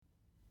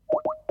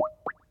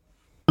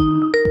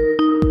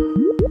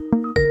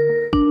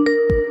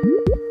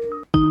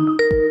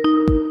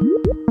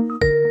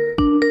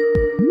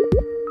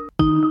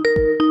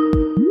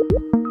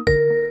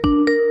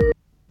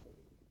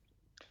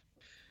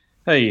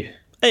Hey.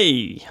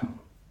 Hey.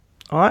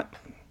 All right.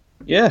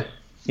 Yeah,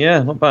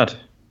 not bad.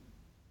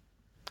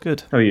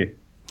 Good. How are you?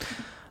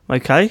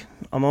 Okay,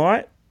 I'm all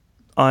right.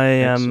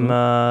 Excellent.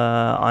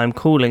 I'm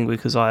calling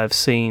because I have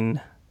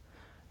seen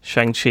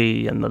Shang-Chi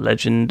and the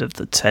Legend of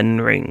the Ten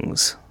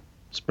Rings.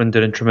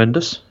 Splendid and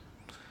tremendous.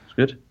 It's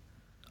good.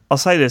 I'll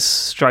say this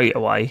straight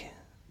away.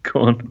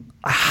 Go on.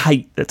 I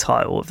hate the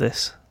title of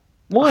this.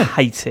 Why? I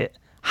hate it.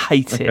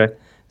 It.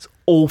 It's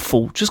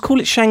awful. Just call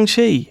it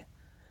Shang-Chi.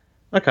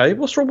 Okay,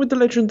 what's wrong with the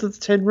Legend of the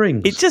Ten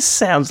Rings? It just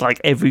sounds like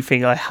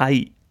everything I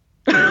hate.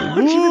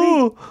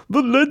 The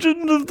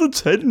Legend of the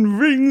Ten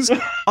Rings.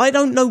 I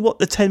don't know what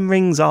the Ten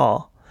Rings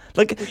are.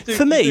 Like,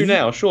 for me... You do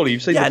now, surely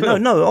you've seen the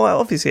film. No,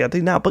 obviously I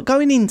do now. But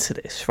going into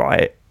this,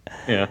 right...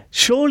 Yeah.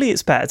 Surely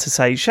it's better to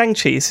say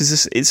Shang-Chi.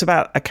 It's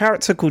about a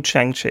character called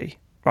Shang-Chi,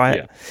 right?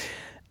 Yeah.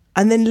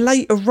 And then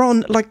later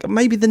on, like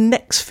maybe the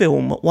next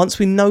film, once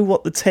we know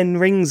what the Ten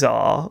Rings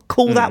are,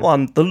 call that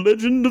one The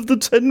Legend of the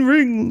Ten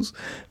Rings.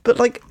 But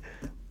like,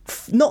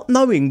 not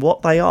knowing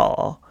what they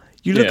are,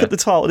 you look at the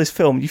title of this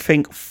film, you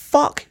think,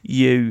 fuck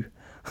you.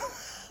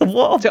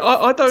 What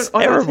a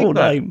terrible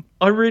name.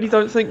 I really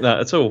don't think that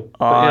at all.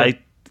 I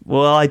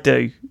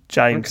do,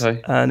 James.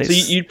 Okay. And so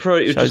you'd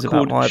probably it was just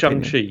called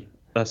Shang-Chi.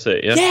 That's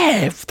it, yeah?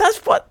 Yeah,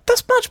 that's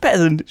much better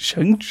than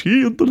Shang-Chi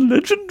and the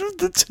Legend of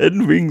the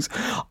Ten Rings,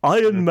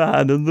 Iron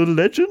Man and the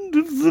Legend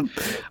of the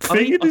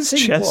thing in his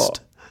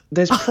chest.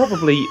 There's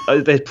probably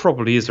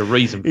is a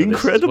reason for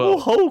Incredible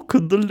this as well. Hulk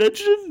and the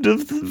Legend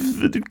of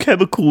the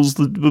chemicals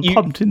that were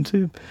pumped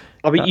into him.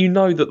 I mean, you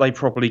know that they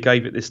probably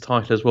gave it this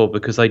title as well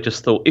because they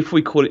just thought, if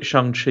we call it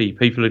Shang-Chi,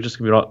 people are just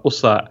going to be like, what's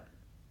that?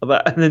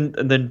 And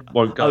then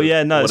won't go. Oh,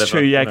 yeah, no, it's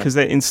true, yeah, because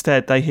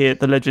instead they hear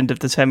The Legend of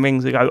the Ten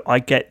Rings and go, I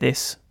get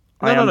this.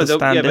 I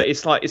understand it. But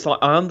it's like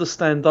I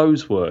understand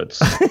those words.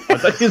 I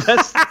don't think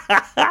that's...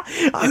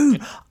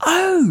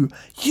 oh,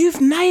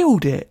 you've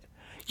nailed it.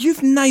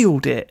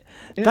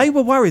 Yeah. They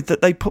were worried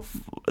that they put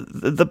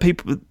the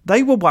people.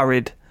 They were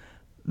worried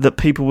that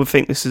people would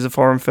think this is a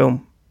foreign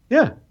film.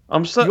 Yeah,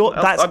 I'm certain.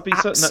 That's I'd be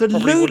certain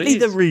absolutely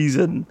the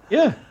reason.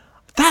 Yeah,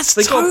 that's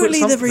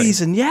totally the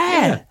reason.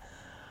 Yeah.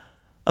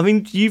 I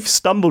mean, you've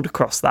stumbled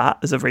across that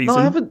as a reason.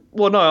 No, I haven't.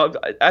 Well, no,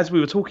 as we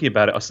were talking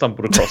about it, I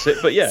stumbled across it,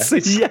 but yeah. See,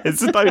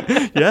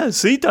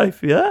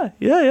 Dave.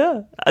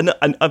 Yeah. And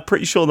I'm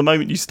pretty sure the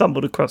moment you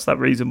stumbled across that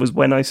reason was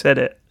when I said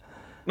it.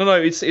 No,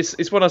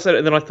 it's when I said it,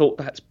 and then I thought,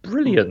 that's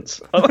brilliant.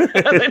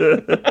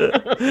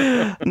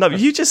 No,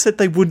 you just said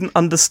they wouldn't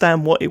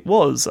understand what it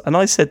was, and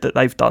I said that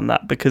they've done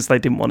that because they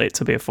didn't want it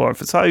to be a foreign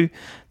film. So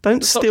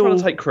don't Stop trying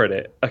to take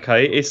credit,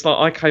 okay? It's like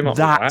I came up with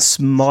that. That's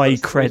my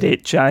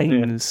credit,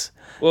 James. Yeah.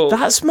 Well,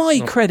 that's my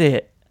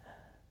credit.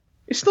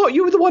 It's not.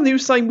 You were the one who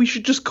was saying we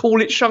should just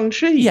call it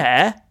Shang-Chi.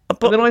 Yeah.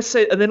 But and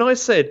then I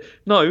said,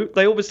 no,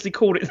 they obviously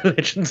called it The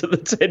Legends of the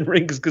Ten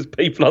Rings because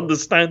people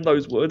understand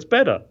those words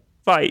better.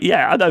 Right,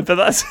 yeah, I know, but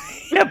that's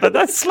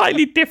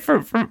slightly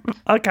different from...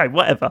 Okay,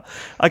 whatever.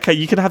 Okay,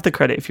 you can have the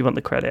credit if you want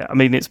the credit. I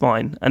mean, it's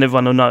mine, and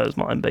everyone will know it's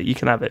mine, but you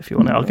can have it if you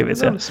want it. I'll give it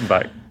to you. Listen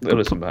back.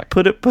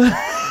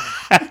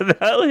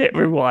 That'll hit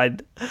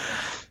rewind.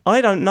 I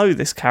don't know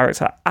this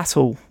character at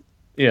all.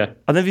 Yeah.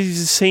 I've never even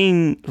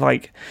seen,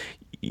 like,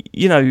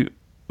 you know...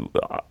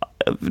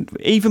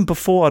 Even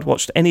before I'd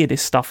watched any of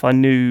this stuff, I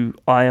knew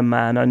Iron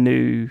Man, I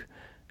knew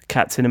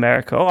Captain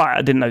America. Oh,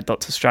 I didn't know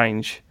Doctor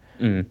Strange.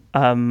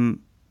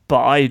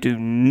 But I do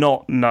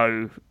not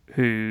know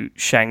who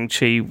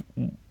Shang-Chi...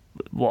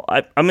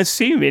 I'm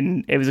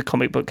assuming it was a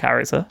comic book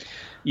character.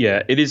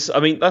 Yeah, it is. I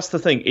mean, that's the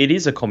thing. It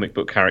is a comic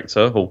book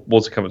character, or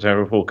was a comic book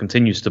character, or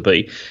continues to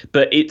be.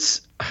 But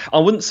it's... I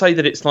wouldn't say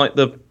that it's like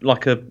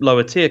a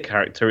lower tier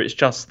character. It's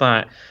just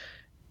that...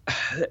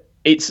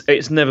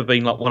 It's never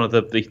been like one of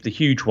the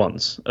huge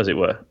ones, as it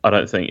were. I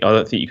don't think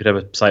you could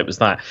ever say it was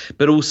that.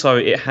 But also,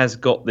 it has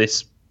got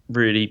this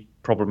really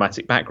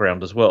problematic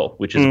background as well,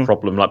 which is a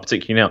problem, like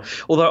particularly now.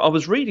 Although I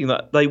was reading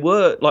that they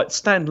were like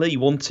Stan Lee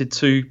wanted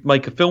to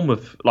make a film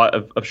of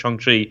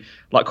Shang-Chi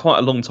like quite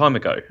a long time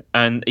ago,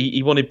 and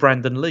he wanted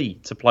Brandon Lee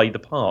to play the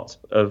part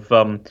of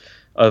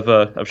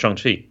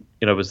Shang-Chi.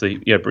 You know, was the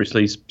Bruce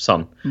Lee's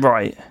son,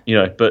 right? You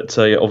know, but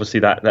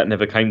obviously that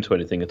never came to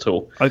anything at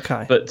all.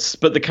 Okay, but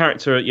the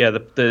character,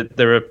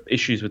 there are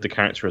issues with the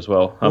character as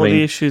well. What are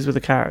the issues with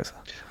the character?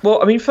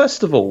 Well, I mean,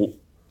 first of all,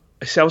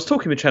 see, I was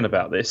talking with Chen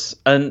about this,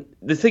 and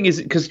the thing is,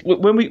 because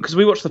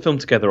we watched the film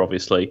together,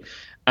 obviously,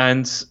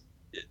 and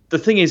the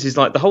thing is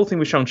like the whole thing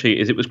with Shang-Chi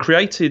is it was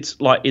created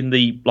like in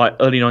the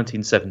early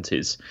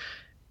 1970s.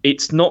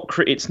 It's not.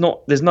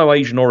 There's no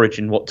Asian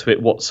origin to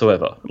it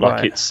whatsoever.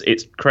 Like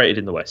it's created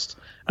in the West.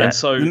 Yeah, and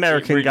so the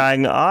American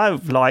going, I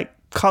like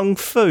kung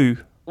fu.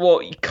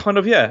 Well, kind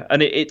of, yeah,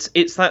 and it's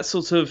that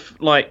sort of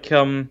like,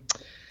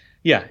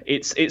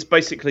 it's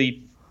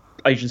basically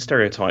Asian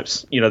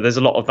stereotypes. You know, there's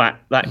a lot of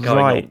that going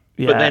on.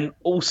 Yeah. But then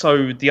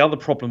also the other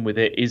problem with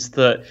it is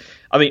that,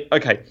 I mean,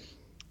 okay,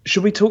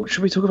 Should we talk?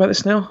 Should we talk about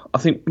this now? I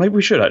think maybe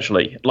we should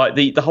actually. Like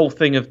the whole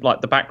thing of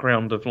like the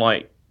background of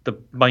like the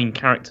main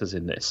characters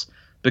in this,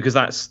 because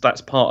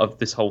that's part of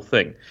this whole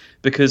thing.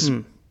 Because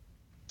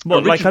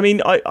What, like, I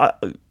mean, I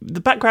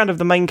the background of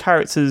the main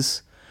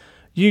characters.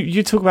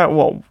 You talk about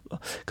what?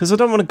 Because I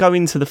don't want to go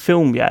into the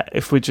film yet.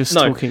 If we're just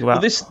talking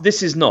about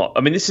this is not.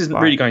 I mean, this isn't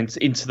really going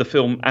into the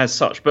film as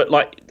such. But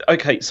like,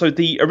 okay, so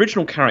the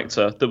original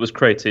character that was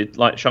created,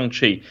 like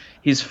Shang-Chi,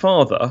 his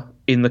father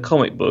in the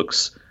comic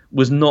books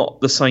was not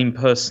the same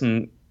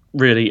person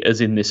really as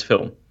in this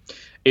film.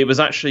 It was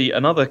actually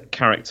another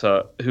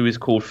character who is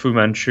called Fu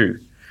Manchu.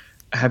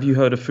 Have you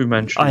heard of Fu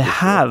Manchu? I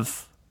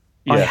have.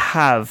 Yeah. I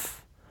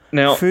have.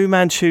 Now, Fu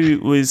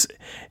Manchu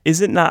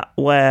isn't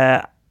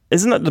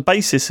that the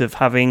basis of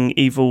having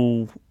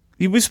evil?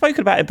 We've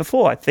spoken about it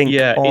before, I think.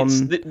 Yeah,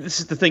 this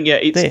is the thing. Yeah,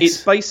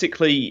 it's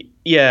basically.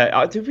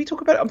 Yeah, did we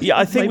talk about it?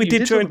 I think we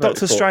did during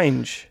Doctor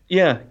Strange.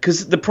 Yeah,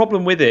 because the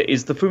problem with it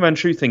is the Fu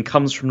Manchu thing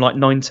comes from like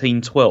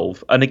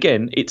 1912, and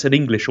again, it's an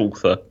English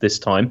author this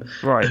time,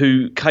 right,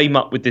 who came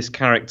up with this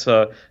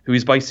character who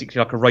is basically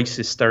like a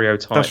racist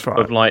stereotype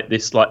of like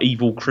this like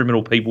evil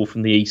criminal people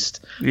from the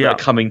East that are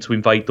coming to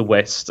invade the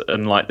West,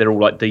 and like they're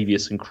all like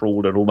devious and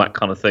cruel and all that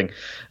kind of thing,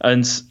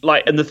 and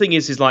the thing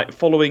is like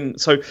following.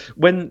 So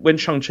when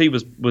Shang-Chi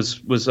was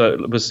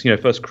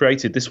first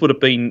created, this was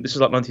like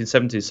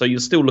 1970s, so you're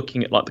still looking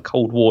at like the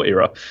Cold War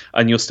era,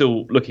 and you're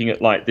still looking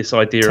at like this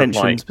idea tensions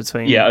of like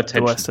between tensions,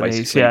 the West and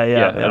basically. East,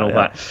 and all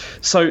that.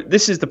 So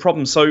this is the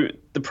problem. So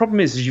the problem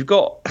is you've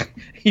got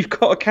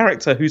a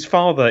character whose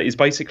father is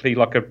basically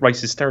like a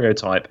racist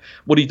stereotype.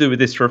 What do you do with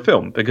this for a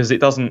film? Because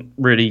it doesn't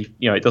really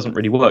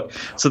work.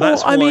 So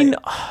that's why. I mean,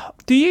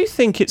 do you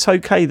think it's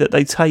okay that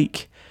they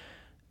take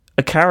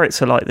a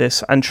character like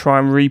this and try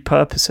and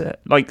repurpose it?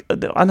 Like,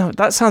 I know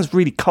that sounds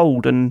really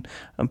cold and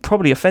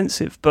probably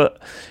offensive, but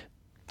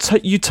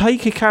you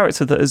take a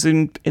character that has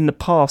in the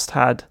past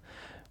had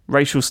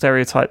racial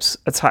stereotypes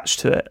attached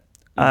to it,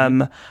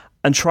 and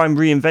try and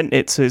reinvent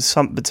it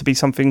to be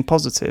something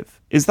positive.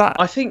 Is that?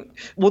 I think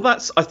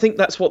that's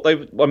what they.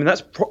 I mean,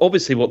 that's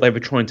obviously what they were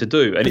trying to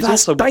do, and but it's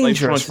that's also dangerous, what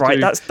they were trying to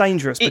do. That's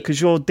dangerous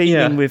because you're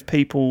dealing with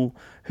people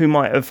who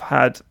might have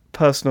had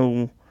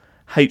personal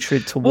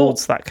hatred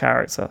towards that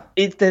character.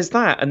 There's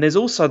that, and there's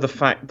also the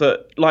fact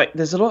that like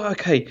there's a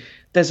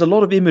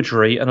lot of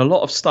imagery and a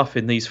lot of stuff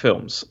in these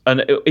films,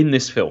 and in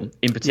this film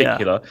in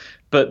particular,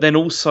 but then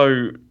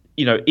also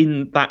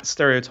in that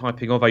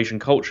stereotyping of Asian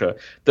culture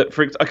that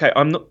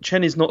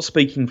Chen is not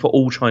speaking for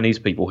all Chinese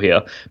people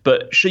here,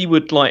 but she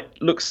would like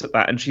looks at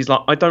that and she's like,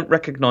 I don't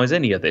recognize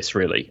any of this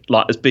really,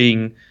 like as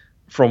being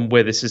from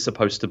where this is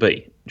supposed to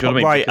be. Do you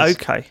know what I mean? Right,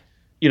 okay.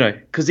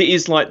 Because it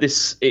is like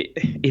this.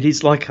 It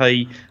is like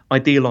a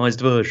idealized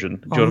version.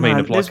 Do you know what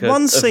I mean? There's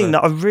one scene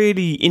that I'm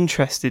really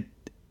interested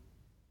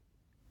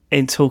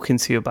in talking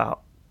to you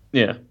about.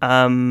 Yeah.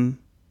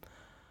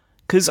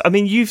 Because I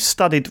mean, you've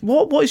studied.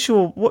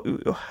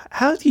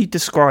 How do you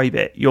describe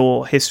it?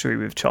 Your history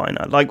with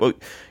China, like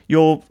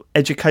your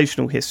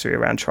educational history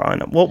around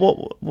China.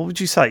 What would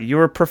you say?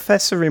 You're a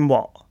professor in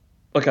what?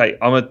 Okay,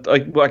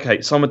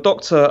 so I'm a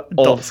doctor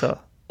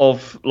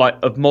of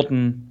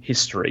modern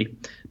history.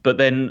 But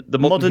then the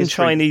modern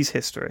Chinese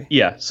history.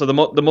 Yeah, so the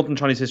modern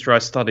Chinese history I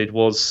studied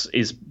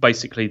is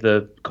basically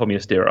the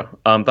communist era.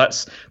 My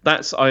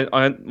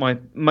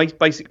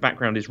basic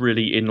background is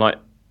really in like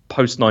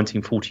post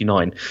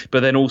 1949.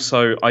 But then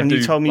also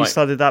you told me you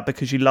studied that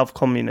because you love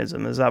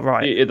communism. Is that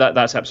right?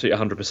 That's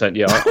absolutely 100%.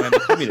 Yeah, I'm a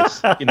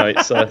communist.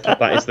 It's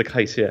that is the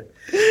case. Yeah,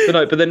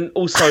 but then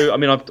also, I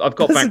mean, I've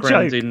got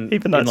background in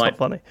even though it's not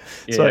funny.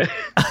 Yeah,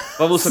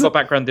 I've also got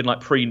background in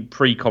like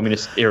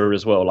pre-communist era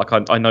as well. Like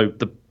I know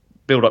the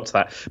build up to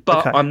that,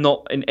 but I'm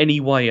not in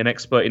any way an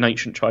expert in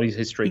ancient Chinese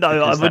history. No,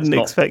 I wouldn't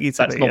expect you to.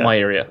 That's not my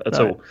area at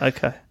all.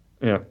 Okay.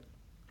 Yeah.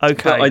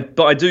 Okay.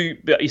 But I do.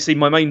 You see,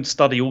 my main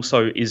study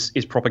also is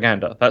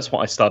propaganda. That's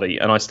what I study,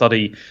 and I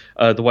study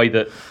the way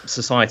that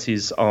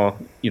societies are,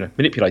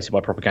 manipulated by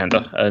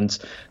propaganda, and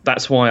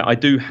that's why I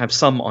do have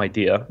some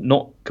idea,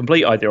 not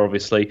complete idea,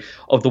 obviously,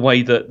 of the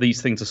way that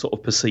these things are sort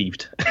of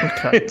perceived.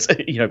 Okay.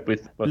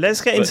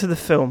 Let's get into the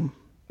film.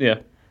 Yeah.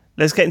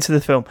 Let's get into the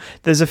film.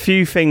 There's a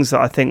few things that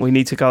I think we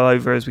need to go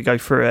over as we go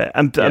through it.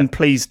 And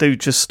please do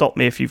just stop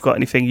me if you've got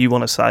anything you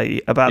want to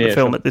say about the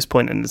film at this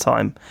point in the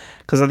time.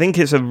 Because I think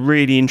it's a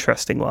really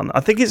interesting one.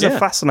 I think it's a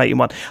fascinating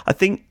one. I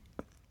think,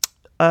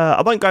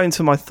 I won't go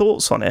into my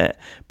thoughts on it,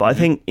 but I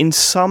think in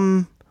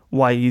some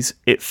ways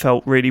it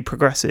felt really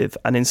progressive.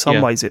 And in some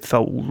ways it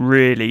felt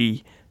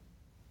really,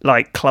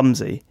 like,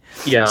 clumsy.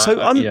 Yeah.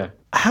 So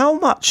how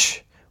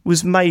much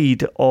was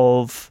made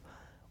of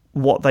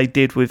what they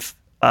did with...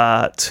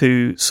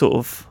 to sort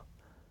of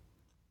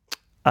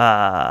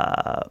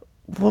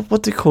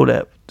what do you call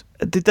it?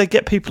 Did they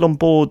get people on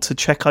board to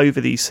check over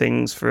these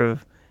things for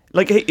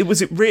Like,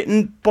 was it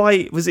written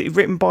by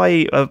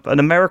an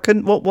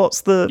American?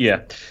 What's the?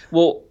 Yeah.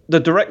 Well, the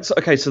director.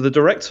 Okay, so the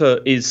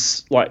director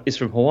is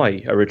from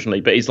Hawaii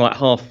originally, but he's like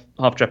half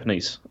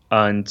Japanese,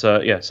 and so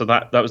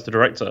that was the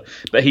director.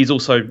 But he's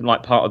also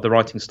like part of the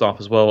writing staff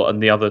as well,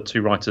 and the other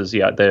two writers,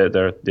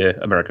 they're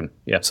American.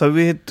 Yeah. So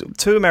we had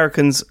two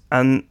Americans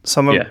and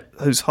someone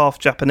who's half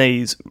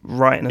Japanese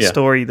writing a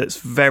story that's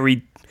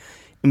very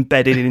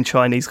embedded in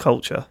Chinese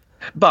culture.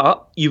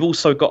 But you've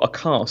also got a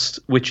cast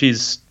which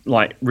is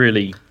like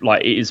really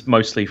like it is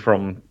mostly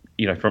from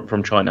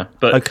from China,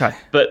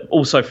 but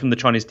also from the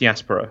Chinese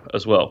diaspora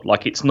as well.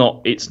 Like it's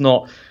not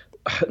a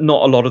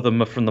lot of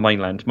them are from the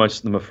mainland. Most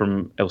of them are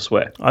from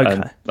elsewhere. Okay,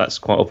 and that's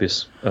quite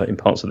obvious in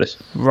parts of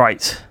this.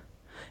 Right,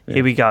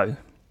 here we go.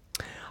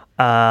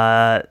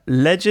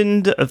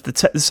 Legend of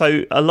the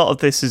so a lot of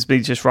this is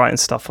me just writing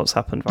stuff what's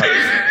happened.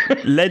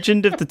 Right,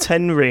 Legend of the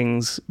Ten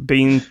Rings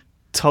been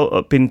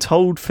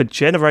told for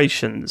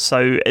generations.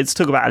 So it's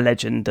talk about a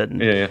legend,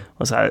 and it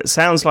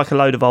sounds like a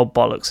load of old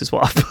bollocks is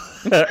what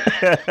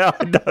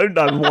I don't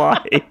know why.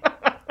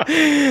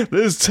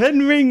 There's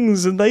 10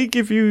 rings and they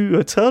give you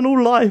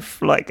eternal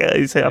life. Like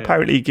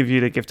apparently give you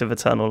the gift of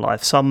eternal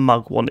life. Some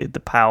mug wanted the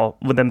power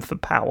with them for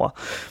power.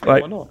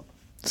 Right? Why not?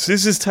 So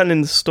this is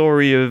telling the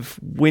story of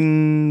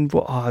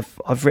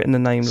I've written the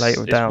name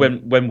later down.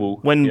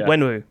 Wenwu.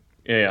 Wenwu.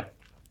 Yeah.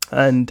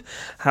 And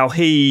how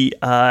he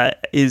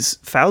is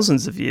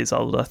thousands of years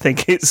old. I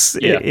think it's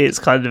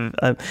kind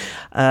of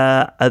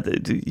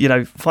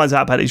finds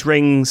out about his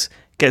rings,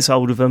 gets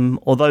hold of them.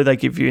 Although they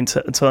give you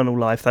eternal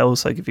life, they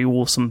also give you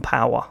awesome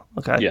power.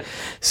 Okay. Yeah.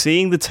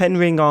 Seeing the Ten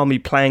Ring Army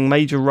playing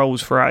major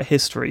roles throughout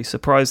history,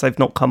 surprised they've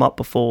not come up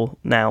before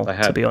now.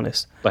 To be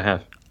honest, they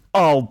have.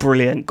 Oh,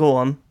 brilliant! Go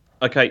on.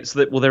 Okay,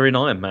 so they're in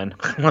Iron Man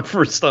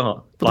for a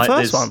start. But the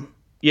first one.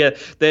 Yeah,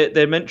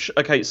 they're mentioned.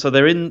 Okay, so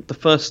they're in the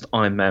first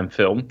Iron Man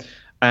film,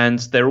 and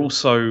they're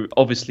also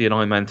obviously in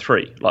Iron Man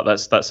 3. Like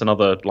that's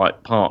another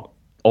like part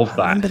of that.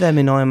 I remember them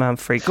in Iron Man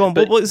 3. Go on,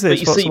 what is this?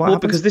 But you see,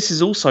 because this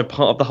is also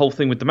part of the whole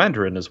thing with the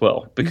Mandarin as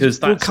well.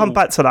 Because we'll come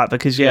back to that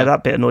because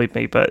that bit annoyed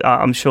me, but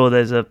I'm sure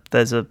there's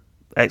a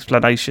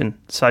explanation.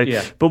 So,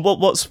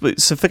 but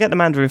so forget the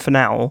Mandarin for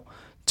now.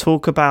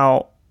 Talk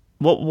about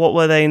what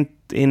were they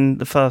in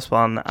the first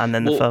one and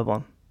then the third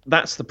one.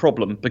 That's the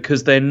problem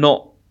because they're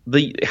not.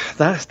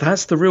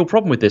 That's the real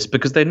problem with this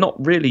because they're not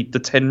really the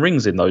 10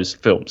 rings in those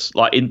films.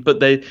 But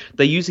they're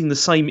using the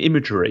same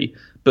imagery,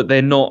 but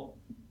they're not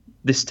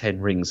this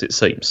 10 rings. It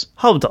seems.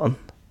 Hold on.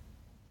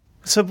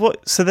 So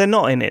what? So they're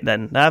not in it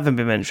then? They haven't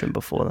been mentioned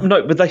before. Then.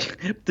 No, but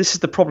this is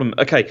the problem.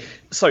 Okay,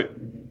 so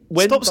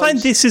stop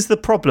saying this is the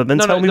problem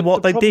and tell me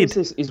what they did.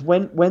 Is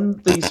when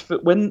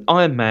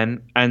Iron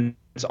Man and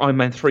Iron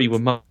Man 3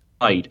 were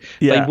made,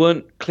 they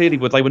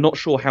were not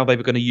sure how they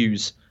were going to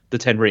use the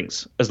 10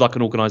 rings as like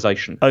an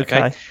organisation.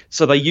 Okay.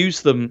 So they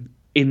use them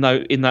in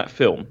that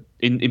film,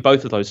 in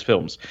both of those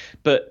films.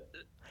 But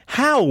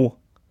how?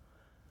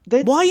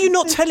 Why are you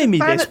not telling me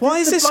this? Why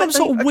is this some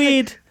sort of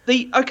weird...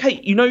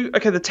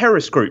 the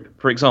terrorist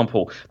group, for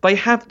example, they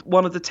have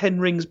one of the 10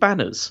 rings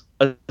banners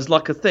as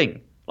like a thing.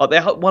 Like they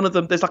have one of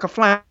them, there's like a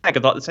flag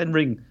of like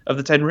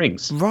the 10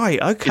 rings.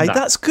 Right, okay,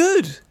 that's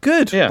good.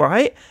 Good,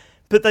 right?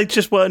 But they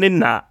just weren't in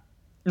that.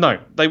 No,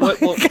 they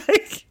weren't. Well,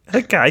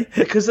 okay.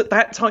 Because at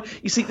that time,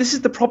 you see, this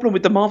is the problem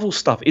with the Marvel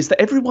stuff, is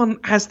that everyone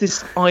has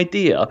this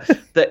idea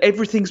that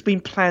everything's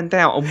been planned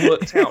out and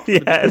worked out from the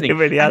beginning. It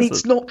really hasn't. And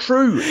it's not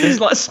true. There's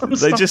like some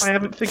stuff I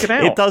haven't figured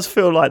out. It does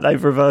feel like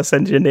they've reverse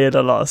engineered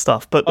a lot of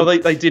stuff. But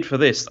they did for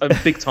this,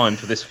 big time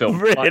for this film.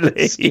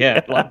 Really?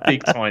 Like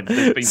big time.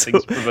 There's been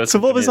things reverse. So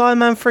what was Iron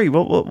Man 3?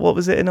 What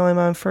was it in Iron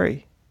Man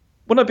 3?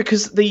 Well, no,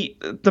 because the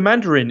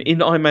Mandarin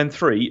in Iron Man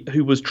 3,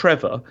 who was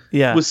Trevor,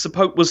 was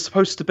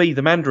supposed to be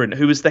the Mandarin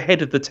who was the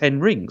head of the 10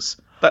 Rings.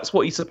 That's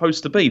what he's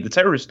supposed to be, the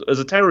terrorist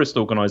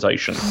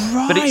organisation.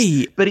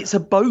 Right. But it's a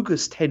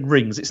bogus 10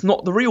 Rings. It's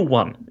not the real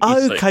one.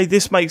 Okay,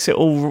 this makes it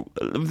all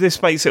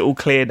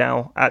clear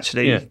now.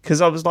 Actually,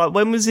 because I was like,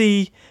 when was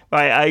he?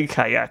 Right.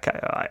 Okay. All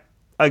right.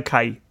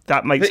 Okay.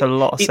 That makes a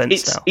lot of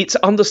sense now. It's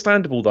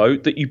understandable though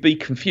that you be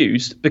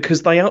confused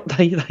because they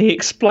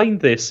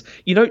explained this.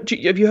 You know,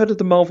 have you heard of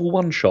the Marvel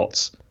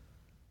one-shots?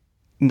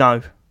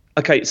 No.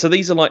 Okay, so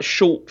these are like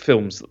short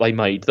films that they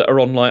made that are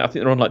on I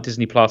think they're on like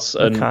Disney Plus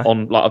and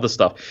on like other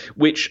stuff,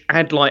 which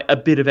add like a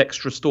bit of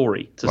extra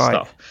story to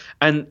stuff.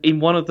 And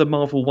in one of the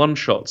Marvel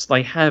one-shots,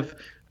 they have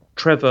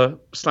Trevor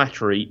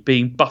Slattery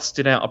being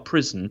busted out of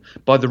prison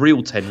by the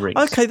real 10 Rings.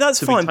 Okay,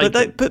 that's fine. But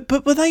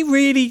were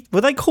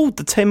they called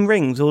the 10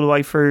 Rings all the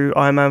way through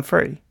Iron Man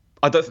 3?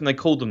 I don't think they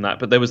called them that,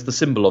 but there was the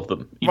symbol of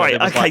them.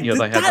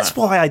 That's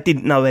why I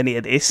didn't know any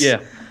of this. Yeah.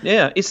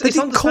 It's they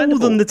didn't call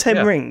them the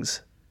 10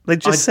 Rings. They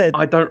just said.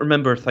 I don't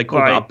remember if they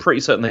called it. I'm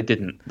pretty certain they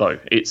didn't, though.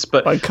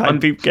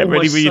 Get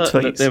ready with your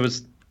tweets. There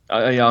was.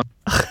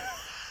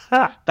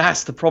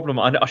 That's the problem.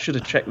 I should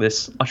have checked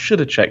this.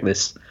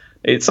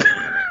 It's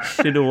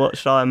should have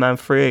watched Iron Man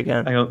 3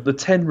 again. Hang on, the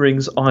 10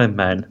 Rings Iron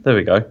Man. There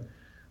we go.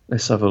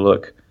 Let's have a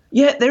look.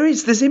 Yeah, there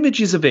is. There's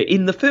images of it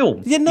in the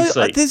film. Yeah, no,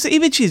 there's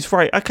images,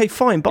 right? Okay,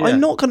 fine, but I'm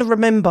not going to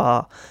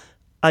remember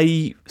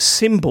a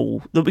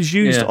symbol that was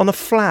used on a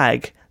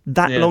flag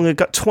that long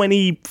ago,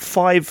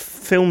 25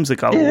 films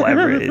ago or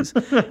whatever it is.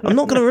 I'm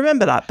not going to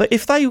remember that. But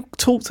if they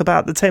talked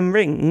about the 10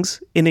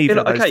 rings in either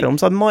of those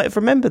films, I might have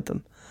remembered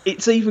them.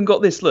 It's even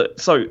got this, look.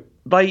 So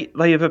they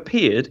have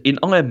appeared in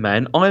Iron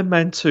Man, Iron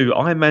Man 2,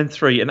 Iron Man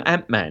 3 and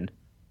Ant-Man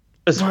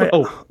as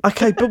well.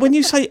 Okay, but when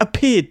you say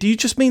appeared, do you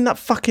just mean that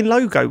fucking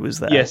logo was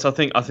there? Yes, I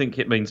think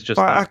it means just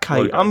right,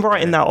 okay, logo. I'm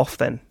writing that off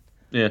then.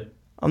 Yeah.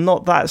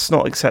 That's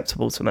not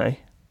acceptable to me.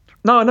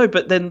 No, I know,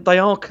 but then they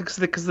are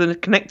because they're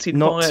connected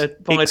via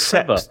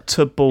Trevor.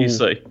 Acceptable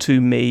to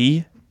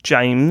me,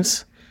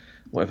 James.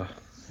 Whatever.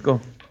 Go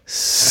on.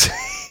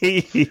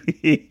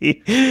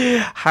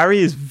 Harry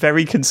is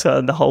very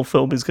concerned the whole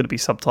film is going to be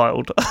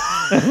subtitled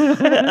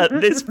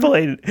at this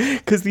point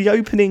because the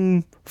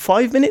opening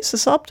 5 minutes are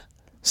subbed.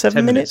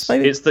 7 minutes,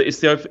 maybe. It's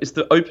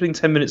the opening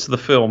 10 minutes of the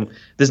film.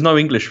 There's no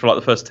English for like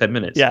the first 10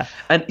 minutes. Yeah,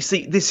 and you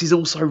see, this is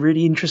also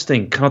really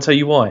interesting. Can I tell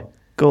you why?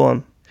 Go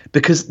on.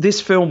 Because this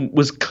film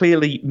was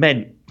clearly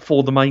meant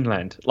for the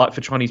mainland, like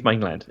for Chinese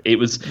mainland. It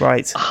was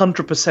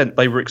 100%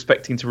 they were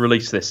expecting to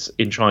release this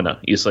in China,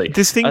 you see.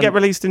 This didn't get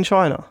released in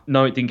China?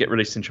 No, it didn't get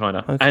released in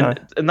China. Okay.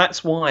 And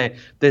that's why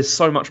there's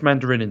so much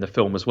Mandarin in the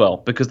film as well,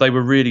 because they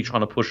were really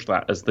trying to push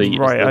that as the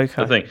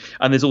thing.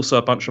 And there's also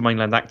a bunch of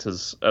mainland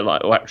actors,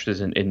 or actors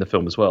in the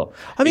film as well.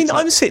 I mean,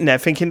 I'm sitting there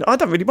thinking, I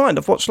don't really mind.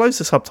 I've watched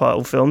loads of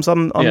subtitle films.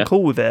 I'm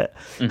cool with it.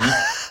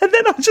 Mm-hmm. And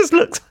then I just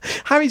looked,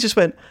 Harry just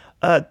went,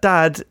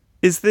 Dad,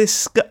 is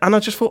this? And I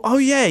just thought, oh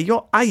yeah,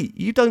 you're 8.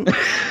 You don't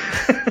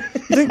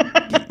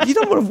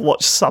want to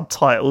watch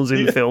subtitles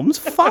in films.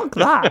 Fuck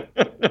that.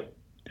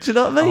 Do you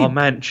know what I mean? Oh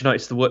man, do you know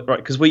it's the word, right?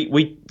 Because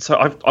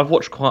I've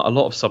watched quite a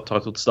lot of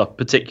subtitled stuff,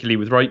 particularly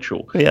with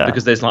Rachel. Yeah.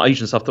 Because there's like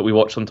Asian stuff that we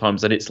watch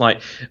sometimes, and it's like,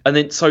 and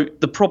then so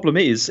the problem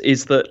is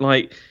that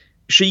like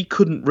she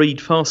couldn't read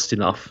fast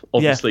enough,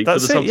 obviously, for the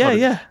subtitles.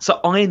 Yeah. So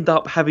I end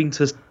up having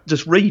to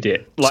just read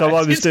it. Like, so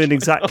I was doing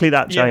exactly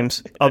that,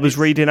 James. I was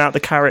reading out the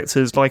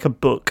characters like a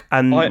book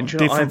and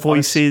different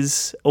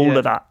voices, all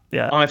of that.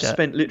 Yeah, I've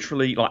spent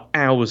literally like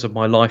hours of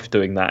my life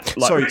doing that.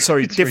 Like,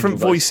 sorry, different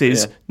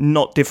voices,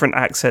 not different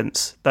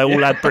accents. They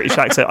all had British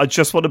accent. I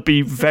just want to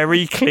be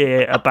very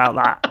clear about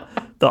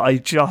that I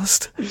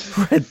just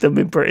read them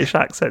in British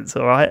accents,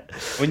 all right?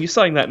 When you're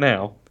saying that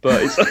now, but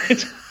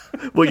it's...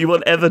 Well, you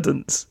want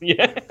evidence?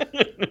 Yeah.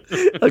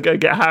 I'll go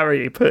get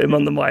Harry, put him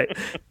on the mic.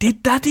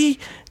 Did Daddy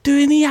do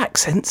any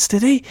accents,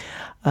 did he?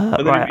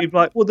 And then he'd be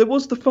like, well, there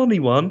was the funny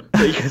one.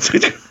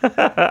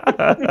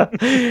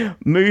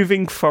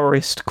 Moving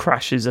forest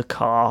crashes a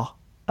car.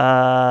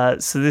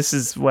 So this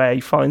is where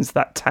he finds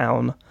that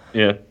town.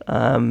 Yeah.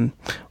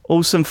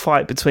 Awesome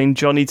fight between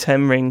Johnny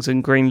Ten Rings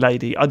and Green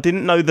Lady. I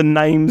didn't know the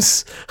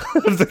names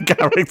of the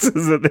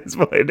characters at this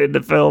point in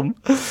the film.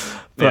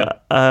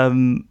 But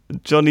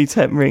Johnny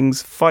Ten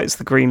Rings fights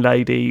the Green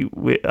Lady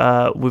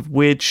with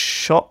weird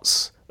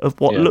shots of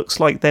what looks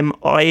like them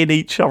eyeing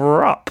each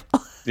other up.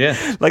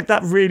 Yeah. Like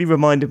that really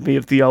reminded me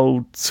of the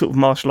old sort of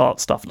martial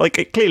arts stuff.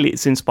 Like clearly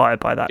it's inspired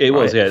by that. It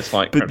was, it's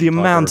like... But the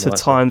amount of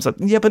times... but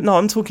no,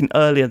 I'm talking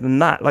earlier than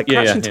that. Like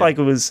Crouching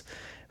Tiger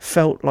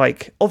felt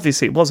like...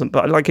 Obviously it wasn't,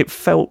 but like it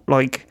felt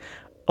like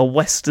a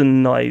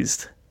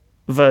westernized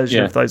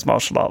version of those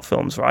martial art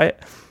films, right?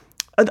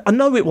 And I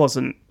know it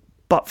wasn't,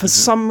 but for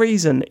some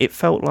reason it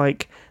felt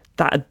like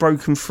that had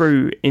broken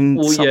through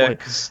in some way.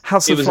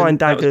 House of Flying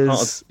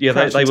Daggers. They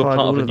were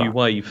part of a new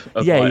wave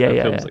of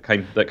films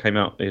that came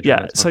out.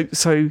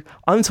 So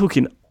I'm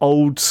talking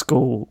old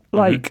school,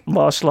 like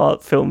martial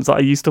art films that I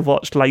used to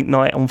watch late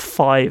night on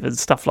 5 and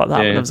stuff like that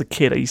when I was a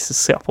kid. I used to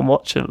sit up and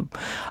watch them.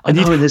 And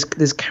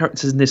there's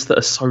characters in this that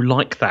are so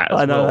like that.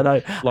 I know.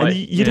 Like, and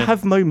you'd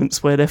have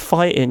moments where they're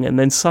fighting, and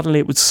then suddenly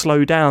it would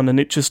slow down,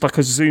 and it just like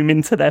a zoom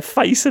into their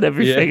face and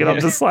everything, and I'm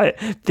just like,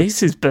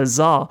 this is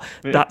bizarre.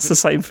 That's the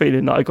same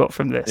feeling that I got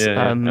from this.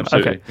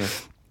 Absolutely.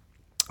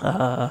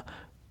 Okay.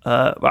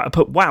 Right,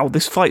 but wow,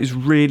 this fight is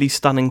really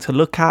stunning to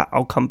look at.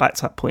 I'll come back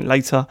to that point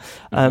later.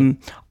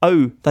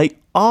 They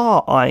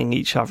are eyeing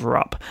each other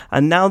up,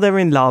 and now they're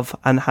in love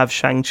and have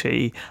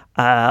Shang-Chi.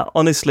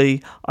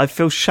 Honestly, I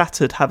feel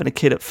shattered having a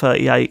kid at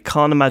 38.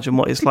 Can't imagine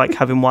what it's like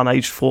having one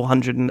aged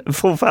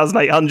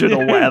 4,800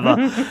 or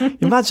whatever.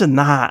 Imagine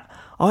that.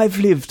 I've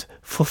lived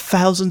for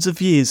thousands of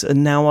years,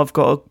 and now I've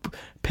got to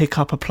pick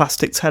up a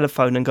plastic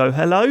telephone and go,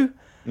 hello?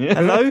 Yeah.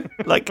 Hello?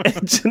 Like, do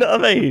you know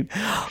what I mean?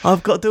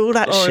 I've got to do all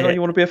that shit. Oh, you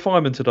want to be a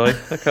fireman today?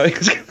 Okay.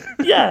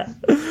 Yeah.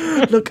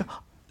 Look,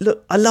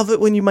 I love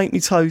it when you make me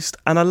toast,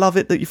 and I love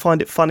it that you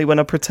find it funny when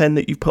I pretend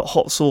that you put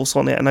hot sauce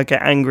on it and I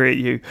get angry at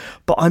you.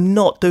 But I'm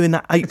not doing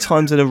that 8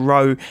 times in a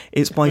row.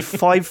 It's my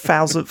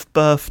 5,000th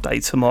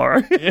birthday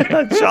tomorrow.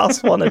 I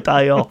just want a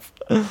day off.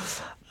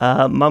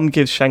 Mum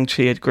gives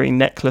Shang-Chi a green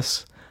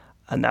necklace.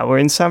 and now we're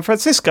in San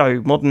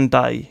Francisco, modern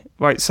day.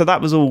 Right, so that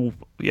was all,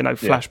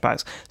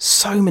 flashbacks.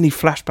 So many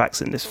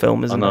flashbacks in this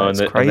film, isn't there?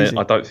 It's crazy. And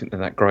I don't think they're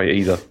that great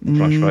either,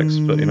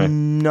 flashbacks, but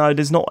No,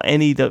 there's not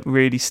any that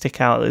really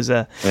stick out. There's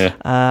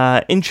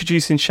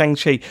introducing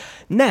Shang-Chi.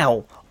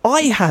 Now,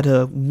 I had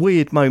a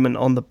weird moment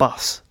on the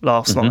bus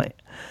last night.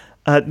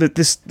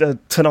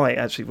 Tonight,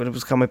 actually, when I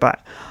was coming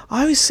back.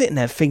 I was sitting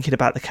there thinking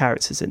about the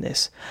characters in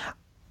this.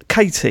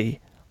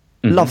 Katie,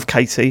 love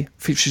Katie. I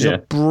think she's a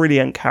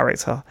brilliant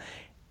character.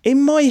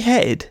 In my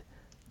head,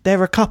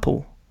 they're a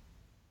couple.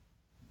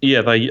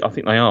 Yeah, I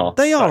think they are.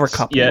 They are a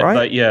couple,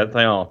 right?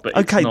 They are. But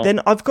okay, then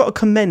I've got to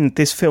commend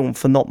this film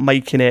for not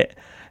making it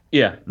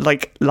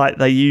like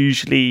they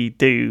usually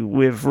do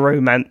with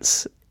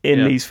romance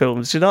in these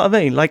films. Do you know what I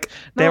mean? Like,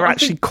 they're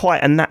actually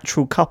quite a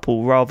natural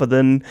couple rather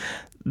than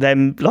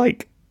them,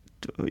 like,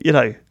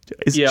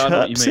 is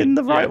chirpsing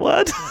the right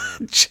word?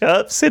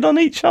 Chirpsing on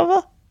each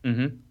other?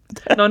 Mm-hmm.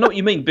 No, I know what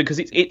you mean, because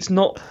it's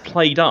not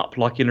played up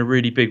like in a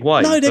really big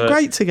way. No, they're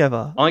great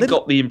together. I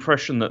got the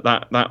impression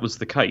that was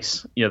the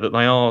case. Yeah, that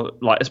they are,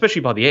 like,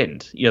 especially by the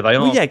end. Yeah, they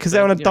are. Well, because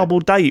they're on a double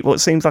date,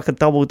 what seems like a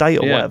double date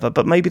or whatever.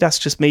 But maybe that's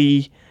just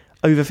me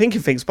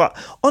overthinking things. But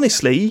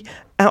honestly,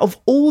 out of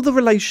all the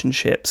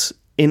relationships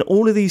in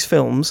all of these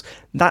films,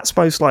 that's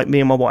most like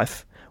me and my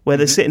wife, where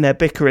they're sitting there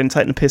bickering,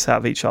 taking the piss out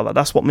of each other.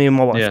 That's what me and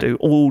my wife do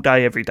all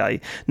day, every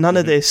day. None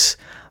of this,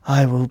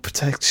 I will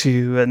protect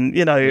you, and,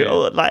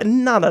 like,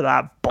 none of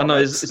that bollocks. I know,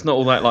 it's not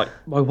all that, like,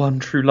 my one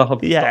true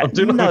love. Yeah,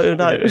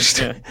 no.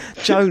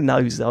 Joe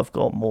knows that I've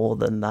got more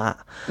than that.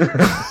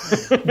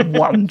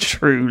 One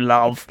true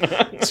love.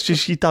 It's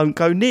just you don't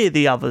go near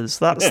the others.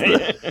 That's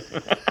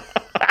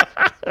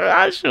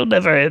she'll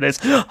never hear this.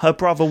 Her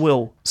brother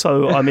will,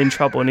 so I'm in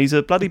trouble, and he's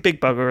a bloody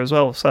big bugger as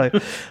well, so...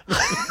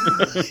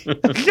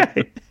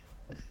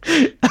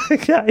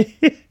 Okay.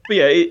 But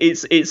yeah,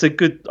 it's a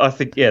good, I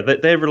think,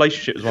 their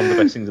relationship is one of the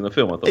best things in the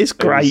film, I thought. It's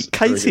great.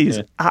 Katie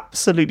is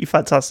absolutely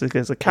fantastic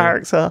as a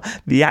character.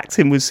 The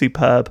acting was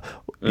superb.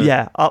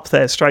 Up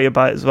there, straight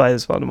about as well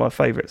as one of my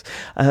favourites.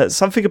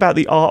 Something about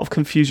the art of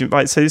confusion.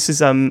 Right, so this is,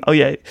 so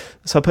I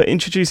put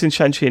introducing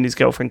Shang-Chi and his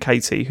girlfriend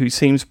Katie, who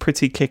seems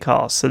pretty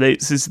kick-ass. So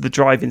this is the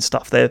driving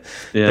stuff.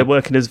 They're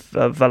working as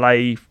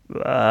valet,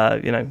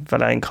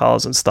 valeting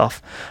cars and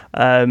stuff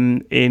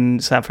in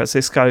San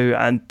Francisco,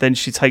 and then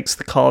she takes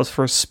the cars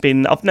for a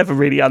spin. I've never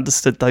really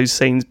understood those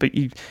scenes, but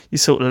you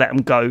sort of let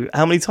them go.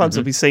 How many times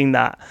have we seen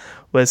that,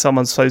 where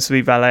someone's supposed to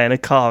be valeting a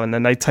car and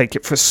then they take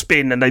it for a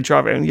spin and they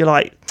drive it, and you're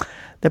like...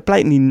 They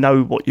blatantly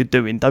know what you're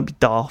doing. Don't be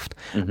daft.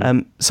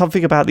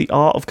 Something about the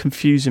art of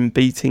confusion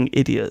beating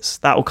idiots.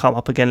 That will come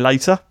up again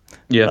later.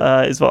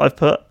 Is what I've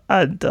put.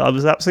 And I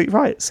was absolutely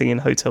right, singing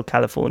Hotel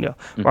California.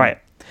 Right.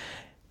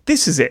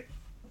 This is it.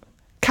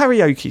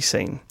 Karaoke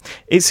scene.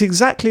 It's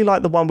exactly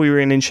like the one we were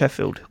in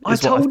Sheffield. I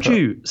told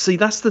you. See,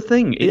 that's the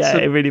thing.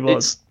 It really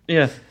was.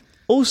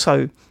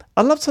 Also,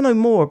 I'd love to know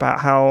more about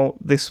how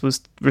this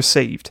was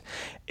received.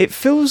 It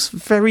feels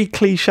very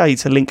cliche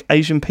to link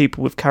Asian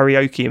people with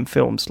karaoke in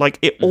films. Like,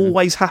 it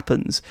always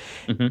happens.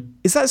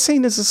 Is that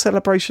seen as a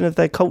celebration of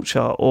their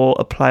culture or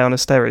a play on a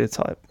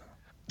stereotype?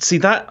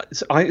 See, I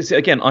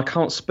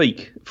can't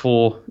speak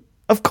for...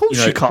 Of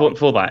course you can't.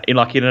 For that, in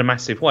a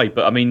massive way.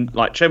 But, I mean,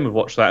 like, Chen would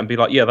watch that and be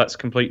like, yeah, that's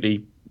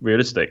completely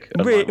realistic.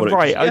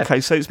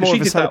 Okay, so it's more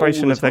of a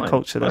celebration of their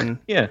culture then.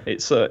 I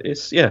think so,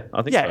 yeah.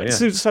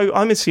 So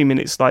I'm assuming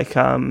it's like...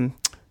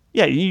 the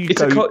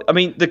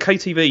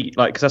KTV,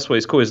 like, cause that's what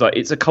it's called. Is like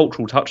it's a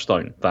cultural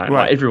touchstone that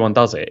like, everyone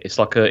does it. It's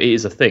like it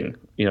is a thing,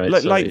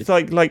 It's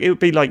like it would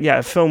be like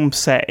a film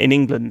set in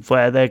England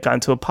where they're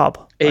going to a pub.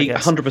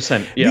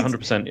 100%,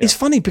 100%. It's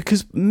funny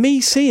because me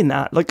seeing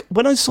that, like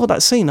when I saw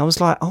that scene, I was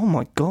like, oh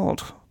my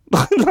god.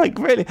 Like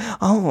really?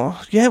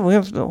 Oh yeah,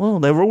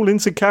 they're all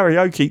into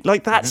karaoke.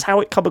 Like that's how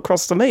it come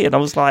across to me, and I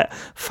was like,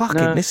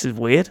 "Fucking, this is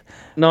weird."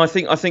 No, I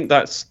think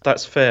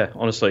that's fair,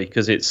 honestly,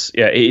 because it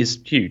is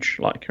huge.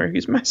 Like karaoke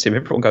is massive.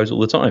 Everyone goes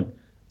all the time.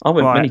 I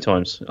went many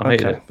times. I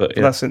hated it, but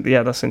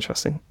that's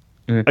interesting.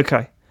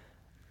 Okay,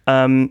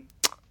 but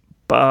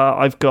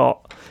I've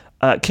got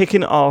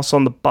kicking ass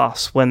on the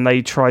bus when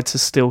they tried to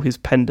steal his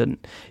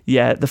pendant.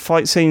 Yeah, the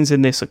fight scenes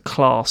in this are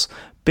class.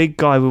 Big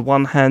guy with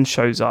one hand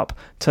shows up,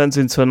 turns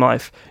into a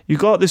knife. You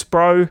got this,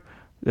 bro?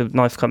 The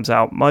knife comes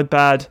out. My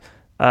bad.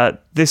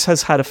 This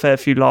has had a fair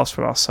few laughs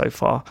from us so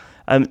far.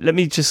 Let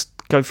me just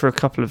go through a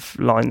couple of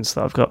lines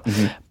that I've got.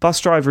 Bus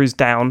driver is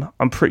down.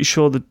 I'm pretty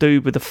sure the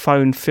dude with the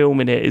phone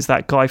filming it is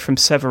that guy from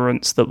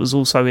Severance that was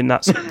also in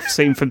that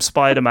scene from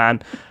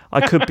Spider-Man.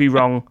 I could be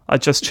wrong. I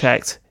just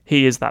checked.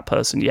 He is that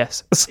person,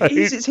 yes. So,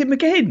 it's him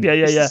again.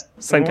 Yeah.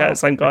 Same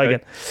guy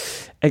again.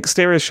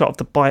 Exterior shot of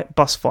the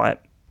bus fight.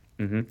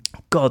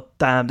 God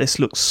damn, this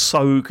looks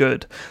so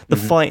good. The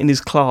fighting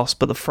is class,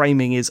 but the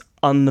framing is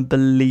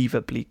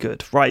unbelievably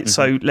good. Right,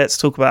 so let's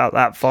talk about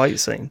that fight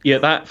scene. Yeah,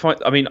 that fight.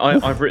 I mean,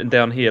 I've written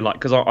down here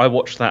because I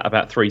watched that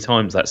about 3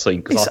 times, that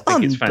scene, because I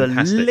think it's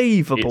fantastic.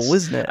 Unbelievable,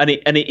 isn't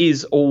it? And it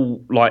is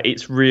all like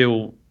it's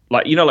real.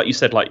 Like like you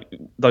said, like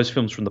those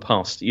films from the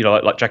past.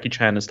 Like Jackie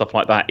Chan and stuff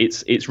like that.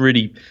 It's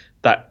really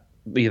that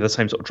the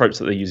same sort of tropes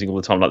that they're using all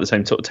the time, like the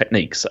same sort of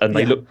techniques, and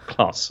they look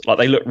class. Like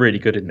they look really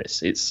good in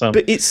this. It's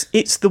but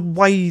it's the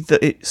way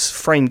that it's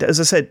framed. As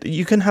I said,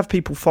 you can have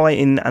people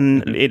fighting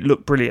and it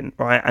look brilliant,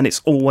 right? And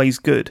it's always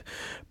good.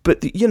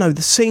 But the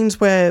scenes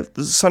where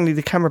suddenly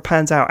the camera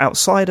pans out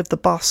outside of the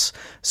bus,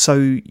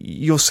 so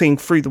you're seeing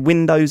through the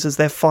windows as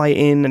they're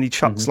fighting, and he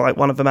chucks like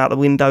one of them out the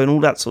window and all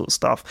that sort of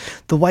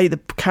stuff. The way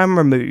the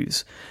camera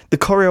moves, the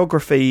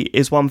choreography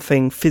is one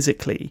thing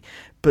physically,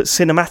 but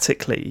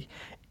cinematically,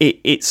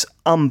 it's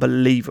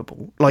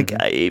unbelievable. Like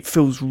it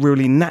feels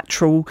really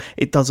natural.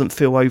 It doesn't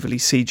feel overly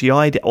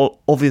CGI'd.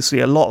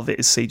 Obviously, a lot of it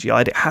is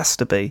CGI'd. It has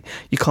to be.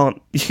 You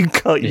can't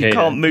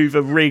move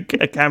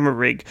a camera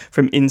rig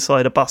from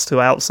inside a bus to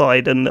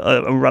outside and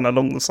run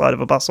along the side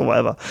of a bus or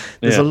whatever.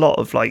 There's a lot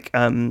of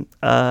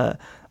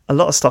a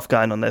lot of stuff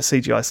going on there,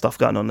 CGI stuff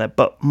going on there,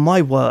 but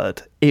my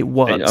word, it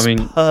works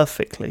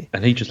perfectly.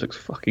 And he just looks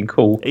fucking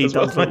cool. He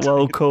does look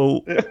well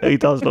cool. He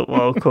does look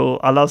well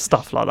cool. I love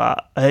stuff like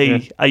that.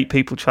 8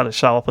 people trying to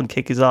show up and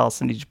kick his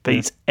ass, and he just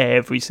beats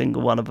every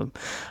single one of them.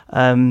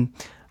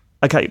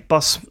 Okay,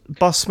 bus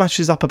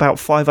smashes up about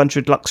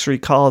 500 luxury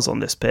cars on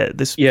this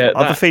bit.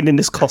 I have a feeling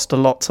this cost a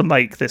lot to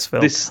make this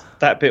film.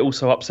 That bit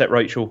also upset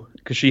Rachel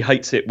because she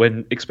hates it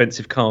when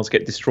expensive cars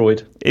get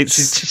destroyed.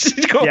 It's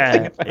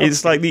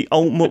like the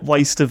ultimate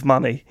waste of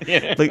money.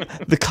 Yeah.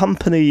 Like the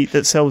company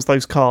that sells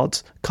those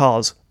cars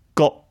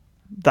got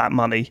that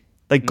money.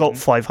 They got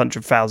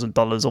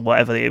 $500,000 or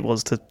whatever it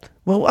was to.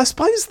 Well, I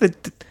suppose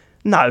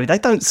no, they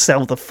don't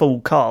sell the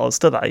full cars,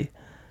 do they?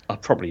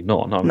 Probably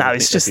not. No,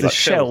 it's just the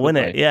shell, isn't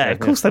it? Yeah, of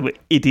course they were,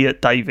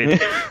 idiot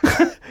David.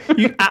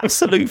 You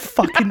absolute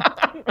fucking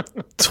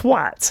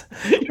twat.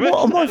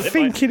 What am I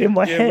thinking in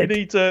my head?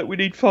 We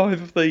need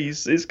 5 of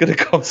these. It's going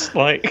to cost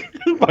like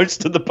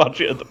most of the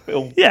budget of the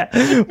film. Yeah.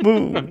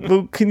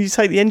 Well, can you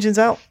take the engines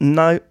out?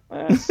 No.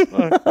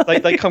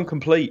 They come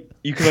complete.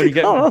 You can only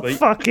get them complete.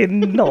 Fucking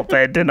not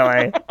bad, didn't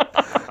I?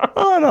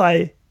 Aren't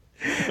I?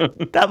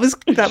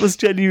 That was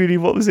genuinely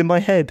what was in my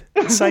head.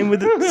 Same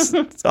with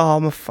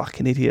I'm a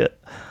fucking idiot.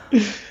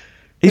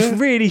 It's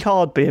really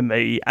hard being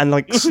me and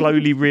like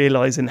slowly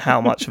realising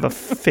how much of a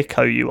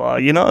thicko you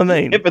are. You know what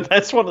I mean? Yeah, but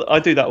that's I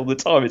do that all the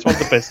time. It's one of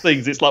the best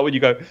things. It's like when you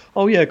go,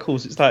 oh yeah, of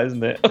course it's that,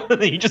 isn't it? And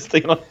then you just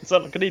think I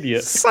sound like an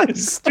idiot. So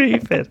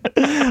stupid.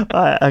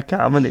 Right, okay,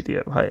 I'm an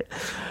idiot. Right.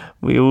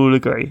 We all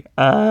agree.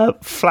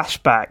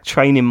 Flashback,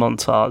 training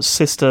montage,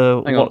 sister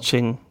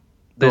watching.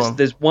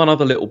 There's one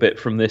other little bit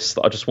from this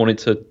that I just wanted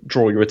to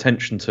draw your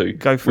attention to.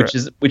 Go for it.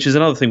 Which is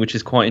another thing which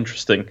is quite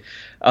interesting.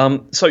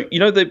 So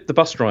the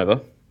bus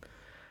driver,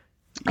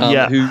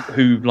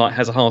 who like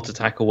has a heart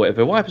attack or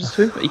whatever. What happens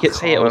to him? He gets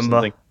hit or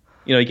something.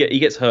 He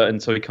gets hurt,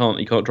 and so he can't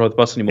drive the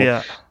bus anymore.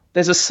 Yeah.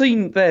 There's a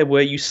scene there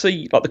where you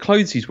see like the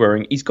clothes he's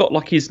wearing. He's got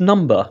like his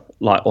number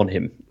like on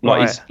him,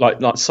 like he's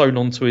like sewn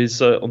onto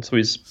his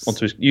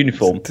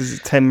uniform. Does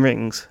it 10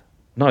 rings?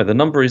 No, the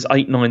number is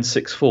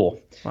 8964.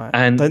 Right.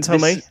 And don't tell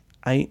me.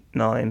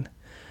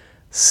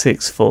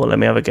 8964. Let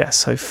me have a guess.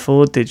 So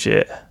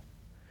 4-digit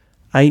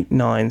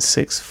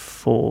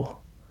 8964.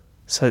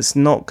 So it's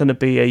not going to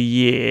be a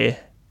year.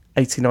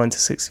 89 to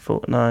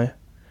 64.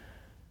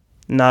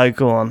 No,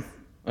 go on.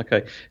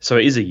 Okay, so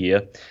it is a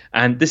year,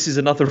 and this is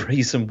another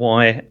reason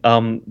why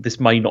this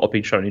may not have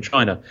been shown in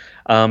China,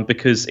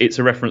 because it's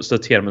a reference to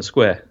Tiananmen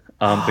Square.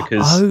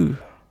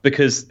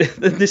 Because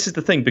this is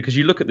the thing, because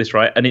you look at this,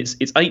 right, and it's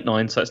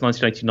 89, so it's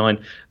 1989,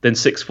 then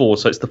 64,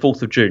 so it's the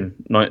 4th of June,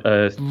 right?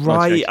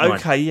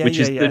 Okay, yeah, which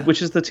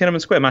is the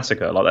Tiananmen Square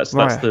massacre. Like that's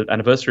the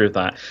anniversary of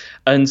that,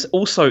 and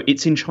also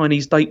it's in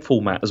Chinese date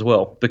format as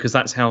well, because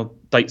that's how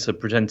dates are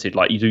presented.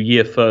 Like you do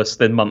year first,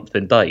 then month,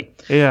 then day.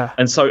 Yeah,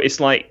 and so it's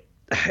like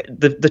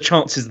the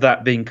chances of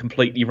that being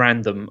completely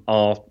random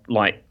are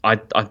like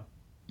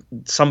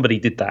somebody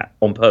did that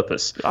on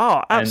purpose.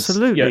 Oh,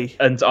 absolutely.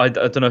 And I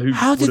don't know who.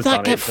 How did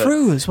that get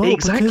through as well?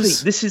 Exactly.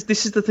 Because this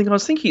is the thing I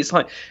was thinking. It's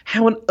like,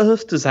 how on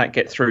earth does that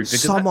get through?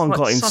 Because someone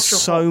got in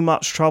so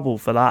much trouble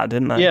for that,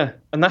 didn't they? Yeah,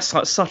 and that's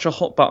like such a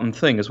hot button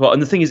thing as well. And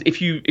the thing is,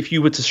 if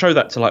you were to show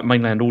that to like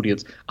mainland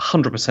audience,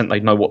 100%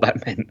 they'd know what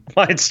that meant,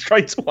 like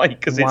straight away,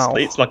 because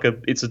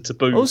it's a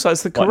taboo. Also,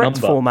 it's the correct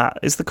format.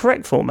 It's the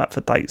correct format for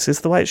dates.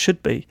 It's the way it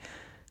should be.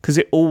 Because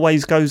it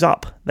always goes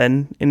up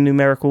then in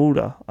numerical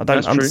order. I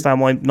don't understand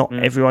why not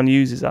everyone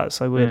uses that. It's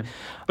so weird. Yeah.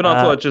 But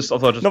I thought I'd just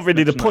not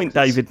really the point,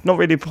 David. Not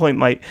really the point,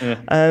 mate.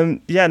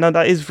 Yeah. No,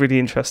 that is really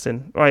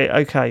interesting. Right,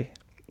 okay.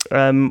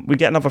 We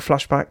get another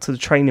flashback to the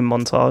training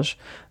montage,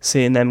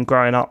 seeing them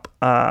growing up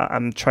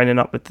and training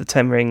up with the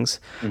 10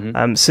 rings.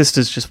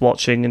 Sister's just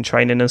watching and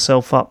training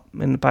herself up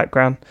in the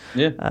background.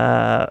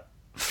 Yeah.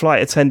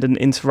 Flight attendant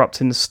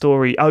interrupting the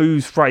story.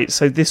 Oh, right.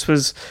 So this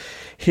was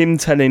him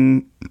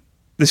telling.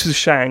 This was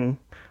Shane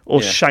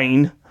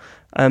Shang,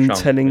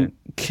 telling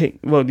King.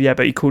 Well, yeah,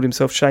 but he called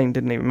himself Shane,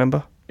 didn't he?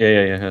 Remember?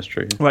 Yeah, that's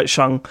true. Right,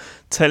 Shang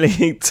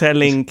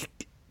telling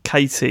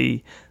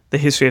Katie the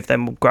history of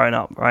them growing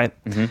up, right?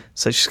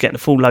 So she's getting a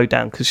full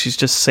lowdown because she's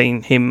just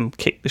seen him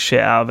kick the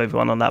shit out of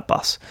everyone on that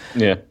bus.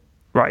 Yeah.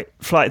 Right,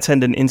 flight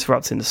attendant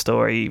interrupting the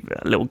story,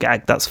 a little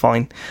gag, that's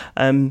fine.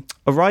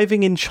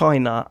 Arriving in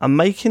China and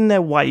making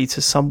their way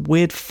to some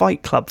weird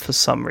fight club for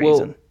some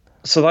reason.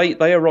 So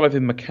they arrive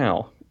in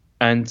Macau,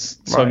 and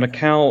so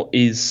Macau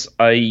is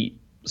a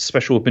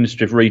special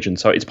administrative region,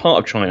 so it's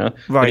part of China,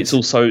 but it's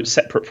also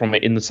separate from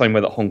it in the same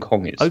way that Hong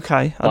Kong is.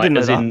 Okay, I didn't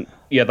know that.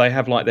 Yeah, they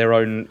have like their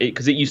own,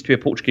 because it used to be a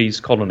Portuguese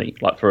colony,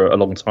 like for a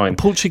long time.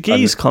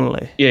 Portuguese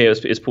colony? Yeah,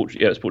 it's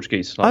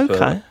Portuguese, like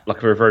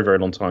for a very, very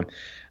long time.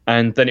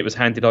 And then it was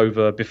handed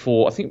over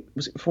before, I think,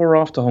 was it before or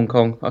after Hong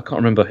Kong? I can't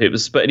remember.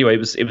 But anyway,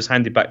 it was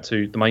handed back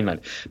to the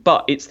mainland.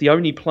 But it's the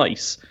only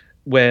place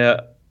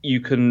where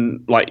you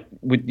can, like,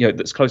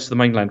 that's close to the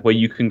mainland where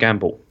you can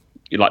gamble,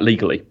 like,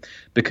 legally,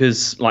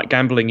 because like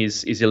gambling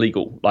is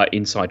illegal, like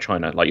inside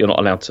China. Like, you're not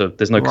allowed to.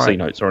 There's no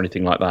casinos or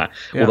anything like that.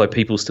 Yeah. Although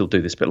people still do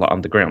this bit like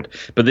underground.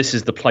 But this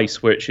is the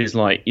place which is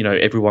like,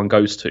 everyone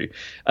goes to,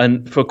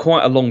 and for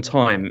quite a long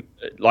time,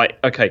 like,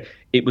 okay,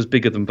 it was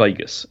bigger than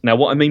Vegas. Now,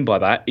 what I mean by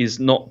that is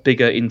not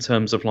bigger in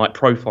terms of like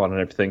profile and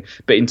everything,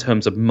 but in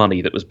terms of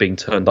money that was being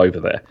turned over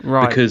there.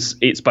 Right. Because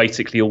it's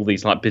basically all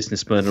these like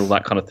businessmen and all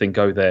that kind of thing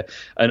go there.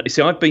 And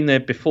see, I've been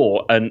there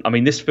before, and I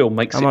mean, this film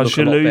makes it look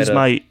a lot better.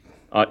 Mate?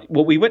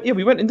 Well, we went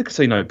in the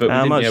casino, but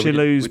how much you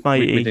lose,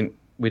 mate?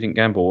 We didn't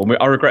gamble, and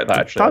I regret that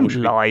actually. Don't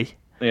lie.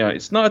 Yeah,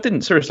 I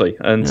didn't, seriously,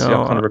 and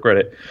I kind of regret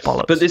it.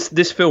 Bollocks. But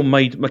this film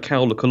made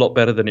Macau look a lot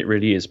better than it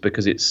really is,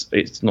 because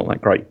it's not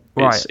that great.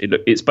 Right.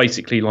 It's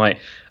basically like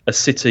a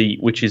city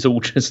which is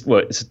all just, well,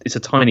 it's a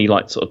tiny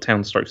like sort of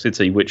town-stroke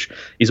city which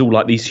is all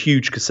like these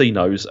huge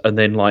casinos and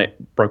then like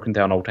broken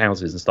down old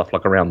houses and stuff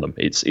like around them.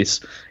 It's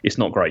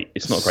not great.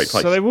 It's not a great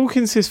place. So they walk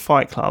into this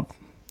fight club.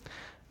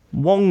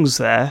 Wong's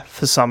there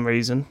for some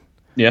reason.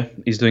 Yeah,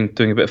 he's doing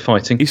a bit of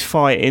fighting. He's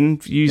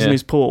fighting, using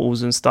his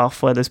portals and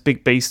stuff, where this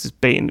big beast is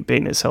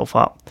beating itself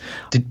up.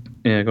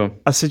 Go on.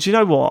 I said, you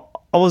know what?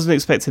 I wasn't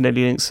expecting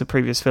any links to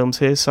previous films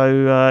here,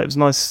 so it was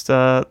nice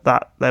that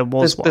there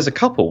was one. There's a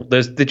couple.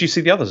 Did you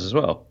see the others as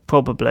well?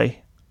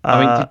 Probably.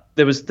 I mean,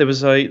 there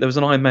was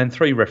an Iron Man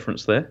 3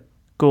 reference there.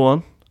 Go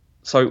on.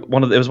 So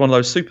there was one of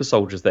those super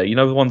soldiers there. You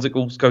know, the ones that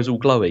goes all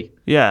glowy.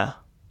 Yeah.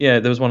 Yeah,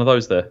 there was one of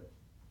those there.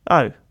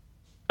 Oh.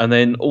 And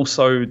then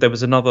also there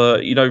was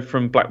another,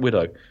 from Black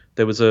Widow.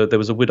 There was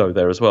a widow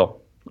there as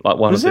well. Like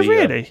one was of the. Was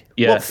there really?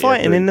 Yeah. What,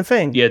 fighting in the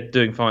thing? Yeah,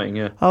 doing fighting.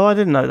 Yeah. Oh, I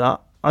didn't know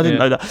that. I didn't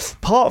know that.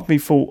 Part of me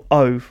thought,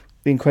 the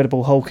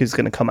Incredible Hulk is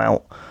going to come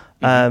out,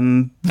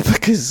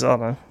 because I don't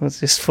know, I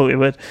just thought it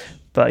would,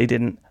 but he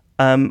didn't.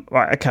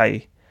 Right.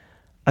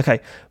 Okay.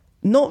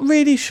 Not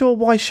really sure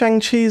why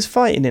Shang-Chi is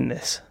fighting in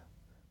this.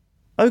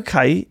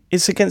 Okay,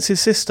 it's against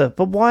his sister,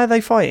 but why are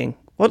they fighting?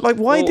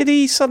 Why did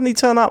he suddenly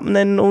turn up and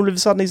then all of a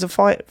sudden he's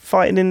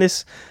fighting in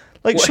this?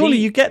 Like, surely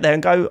you get there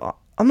and go,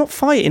 I'm not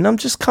fighting, I'm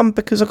just come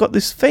because I got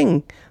this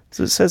thing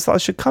that says that I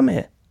should come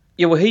here.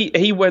 Yeah, well,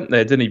 he went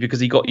there, didn't he?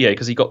 Because he got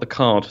the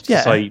card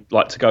to say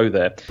like to go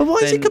there. But why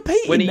is he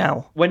competing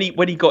now? When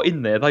he got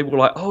in there, they were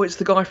like, "Oh, it's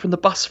the guy from the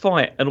bus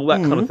fight" and all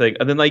that kind of thing.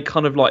 And then they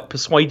kind of like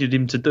persuaded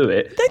him to do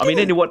it.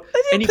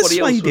 Anybody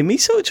persuade him. He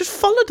sort of just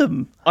followed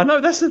them. I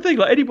know, that's the thing.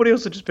 Like, anybody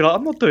else would just be like,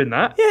 "I'm not doing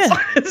that."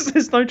 Yeah,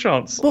 there's no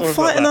chance. Well,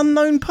 fight an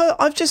unknown person.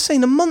 I've just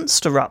seen a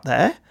monster up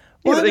there.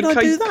 Why would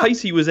I do that?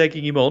 Casey was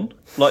egging him on,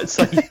 like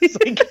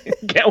saying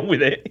get on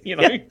with it,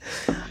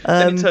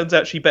 And it turns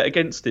out she bet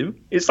against him.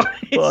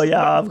 Well,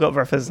 yeah, I've got to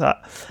reference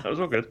that. That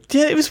was all good.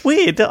 Yeah, it was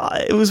weird.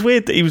 It was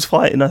weird that he was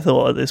fighting, I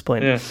thought, at this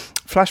point. Yeah.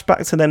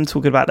 Flashback to them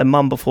talking about their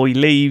mum before he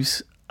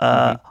leaves.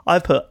 I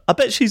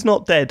bet she's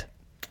not dead.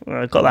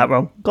 Got that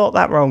wrong.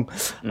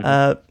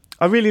 Mm-hmm.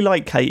 I really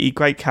like Katie.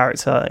 Great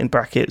character, in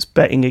brackets,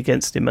 betting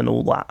against him and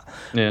all that.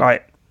 Yeah.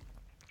 Right.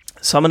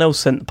 Someone else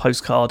sent the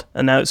postcard,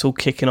 and now it's all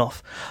kicking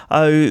off.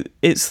 Oh,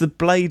 it's the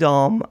Blade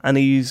Arm and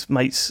his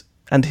mates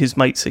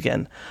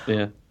again.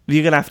 Yeah,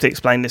 you're gonna have to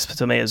explain this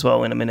to me as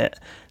well in a minute.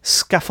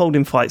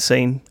 Scaffolding fight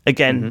scene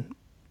again,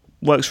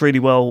 works really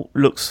well.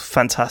 Looks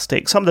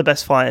fantastic. Some of the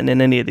best fighting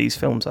in any of these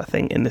films, I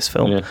think, in this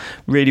film.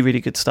 Really, really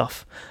good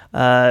stuff.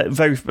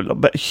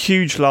 But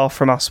huge laugh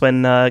from us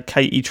when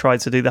Katie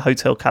tried to do the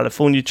Hotel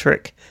California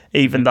trick,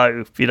 even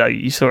though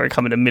you saw it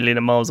coming a million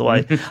of miles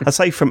away. I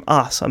say from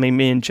us, I mean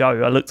me and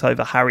Joe. I looked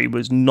over. Harry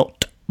was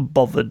not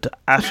bothered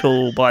at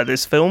all by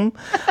this film.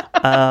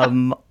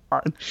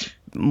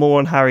 More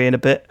on Harry in a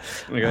bit.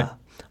 Okay.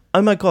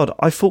 Oh my God,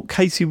 I thought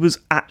Katie was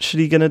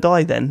actually going to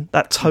die then.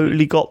 That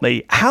totally got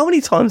me. How many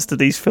times do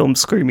these films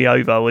screw me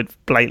over with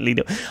blatantly...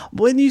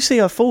 When you see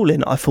her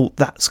falling, I thought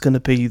that's going to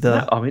be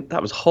the... that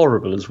was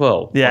horrible as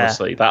well,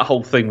 honestly. That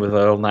whole thing with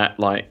her on that,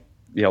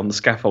 on the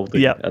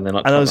scaffolding. Yeah, and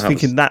I was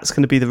thinking that's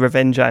going to be the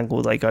revenge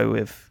angle they go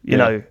with, you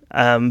know.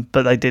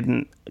 But they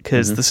didn't,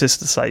 because the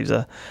sister saves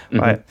her,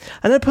 right?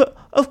 And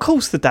of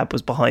course the dad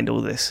was behind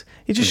all this.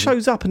 He just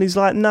shows up and he's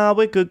like, nah,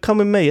 we're good, come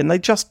with me. And they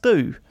just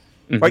do.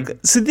 Right,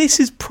 so this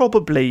is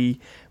probably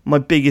my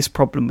biggest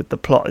problem with the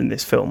plot in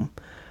this film.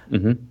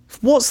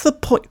 What's the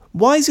point?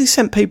 Why has he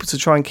sent people to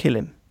try and kill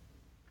him?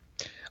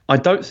 I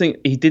don't think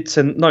he did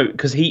send... No,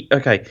 because he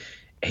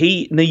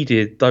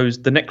needed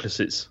the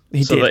necklaces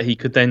that he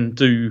could then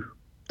do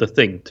the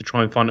thing to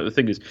try and find out what the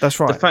thing is. That's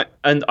right.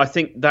 And I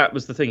think that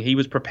was the thing. He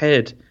was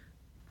prepared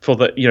for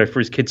for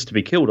his kids to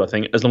be killed. I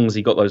think as long as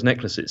he got those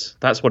necklaces,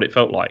 that's what it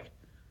felt like.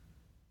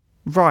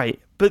 Right,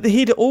 but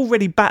he'd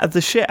already battered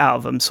the shit out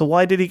of them. So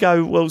why did he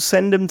go? Well,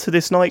 send them to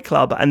this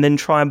nightclub and then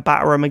try and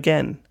batter them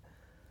again.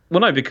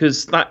 Well, no,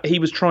 because he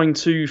was trying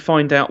to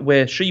find out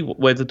where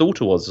the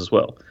daughter was as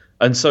well,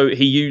 and so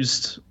he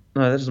used.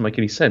 No, that doesn't make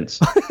any sense.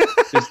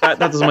 that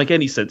doesn't make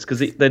any sense because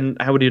then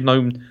how would he have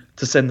known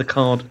to send the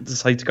card to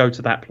say to go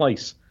to that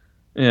place?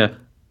 Yeah,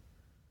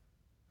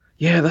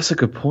 that's a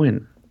good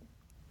point.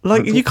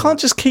 Like you can't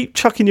just keep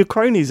chucking your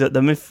cronies at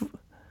them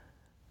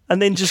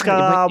and then just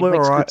go. We're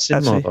all right.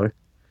 Cinema, though.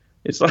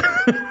 It's like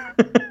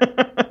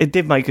it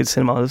did make good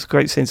cinema. That's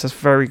great scenes. That's a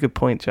very good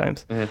point,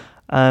 James. Yeah.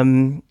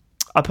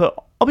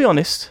 I'll be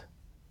honest.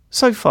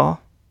 So far,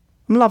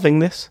 I'm loving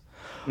this.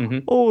 Mm-hmm.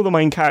 All the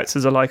main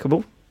characters are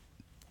likable.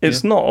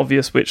 It's not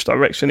obvious which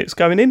direction it's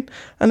going in,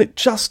 and it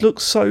just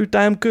looks so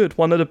damn good.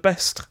 One of the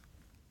best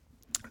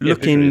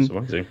looking,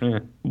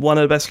 one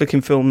of the best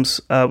looking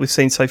films we've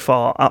seen so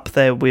far. Up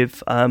there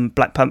with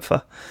Black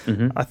Panther,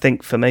 I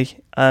think for me.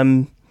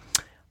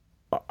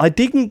 I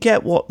didn't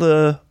get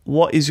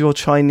what is your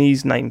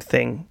Chinese name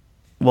thing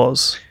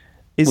was.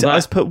 Was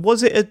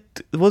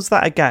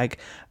that a gag?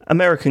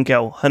 American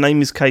girl, her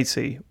name is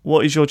Katie.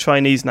 What is your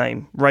Chinese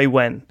name? Ray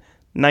Wen.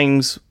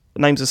 Names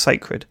are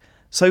sacred.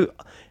 So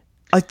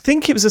I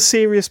think it was a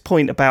serious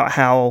point about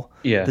how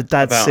the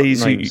dad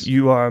sees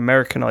you are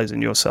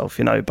Americanizing yourself,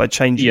 by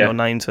changing your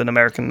name to an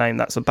American name.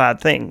 That's a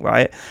bad thing,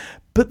 right?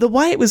 But the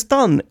way it was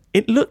done,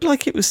 it looked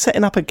like it was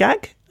setting up a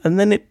gag, and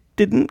then it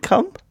didn't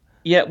come.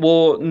 Yeah,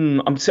 well,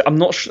 I'm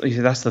not sure.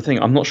 That's the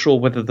thing. I'm not sure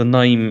whether the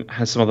name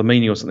has some other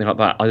meaning or something like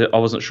that. I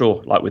wasn't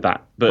sure, with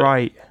that. But,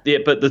 right. Yeah,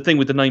 but the thing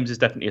with the names is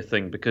definitely a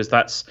thing because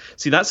that's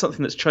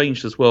something that's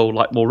changed as well,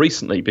 more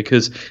recently,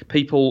 because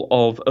people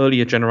of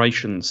earlier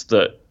generations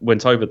that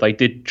went over, they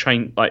did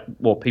change,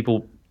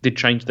 people did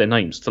change their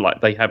names to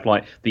they have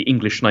the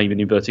English name in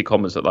inverted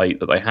commas that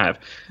they have.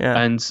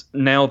 Yeah. And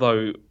now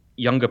though,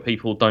 younger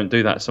people don't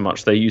do that so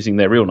much. They're using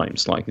their real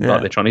names, like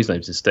their Chinese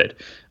names instead.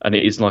 And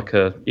it is I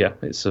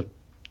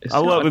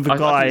worked with a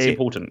guy it's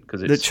important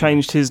that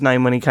changed his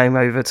name when he came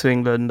over to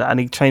England, and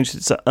he changed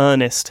it to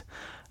Ernest.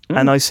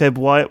 And I said,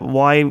 why?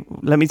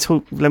 Let me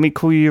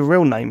call you your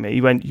real name.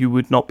 He went, you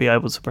would not be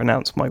able to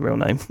pronounce my real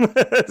name.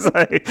 So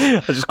I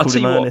just called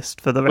him Ernest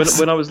for the rest.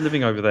 When I was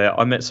living over there,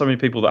 I met so many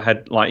people that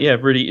had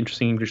really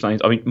interesting English names.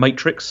 I mean,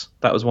 Matrix,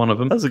 that was one of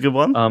them. That's a good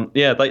one.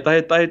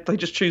 They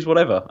just choose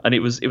whatever, and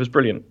it was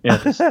brilliant.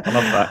 Yeah, I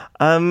love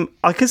that.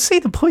 I could see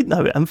the point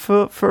though, and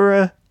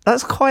for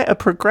that's quite a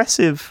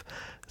progressive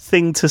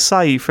thing to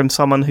say from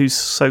someone who's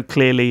so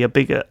clearly a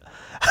bigot.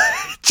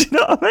 Do you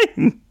know what I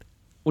mean?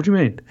 What do you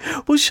mean?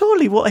 Well,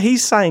 surely what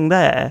he's saying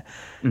there,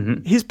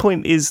 his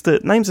point is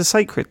that names are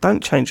sacred.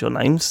 Don't change your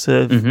names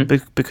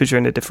because you're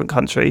in a different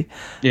country.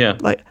 Yeah.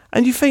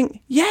 And you think,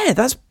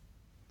 that's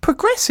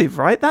progressive,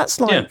 right? That's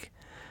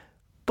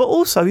but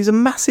also he's a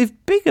massive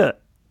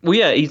bigot. Well,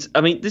 yeah,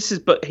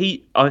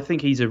 I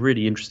think he's a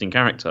really interesting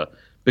character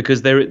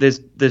because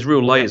there's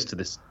real layers to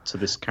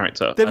this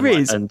character. There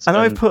is. And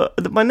I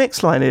put, my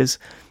next line is,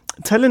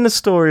 telling the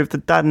story of the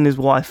dad and his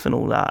wife and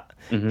all that.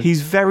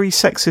 He's very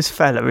sexist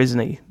fella, isn't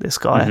he, this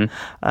guy?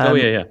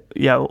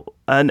 Yeah,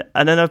 and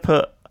then I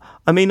put,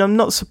 I'm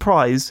not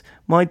surprised.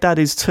 My dad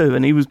is too,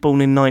 and he was born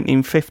in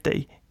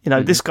 1950.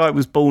 This guy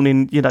was born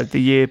in, the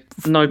year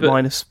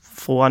minus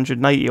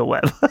 480 or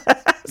whatever.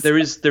 There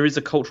is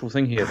a cultural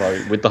thing here,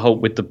 though, with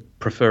the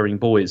preferring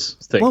boys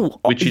thing. Well,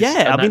 which is,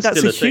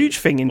 that's a huge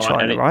thing in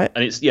China, right?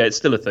 And it's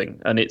still a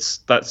thing, and that's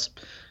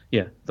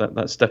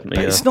definitely.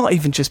 But it's not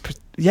even just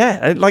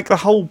the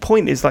whole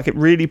point is it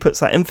really puts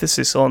that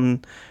emphasis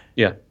on.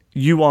 Yeah,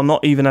 you are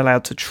not even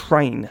allowed to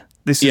train.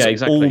 This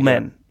is all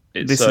men.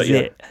 Yeah. This is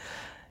it.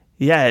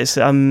 Yeah, it's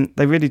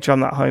they really drum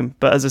that home.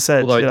 But as I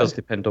said, although it does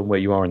depend on where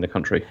you are in the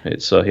country,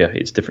 it's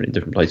it's different in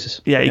different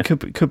places. Yeah, it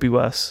could be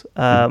worse.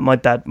 My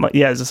dad,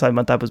 as I say,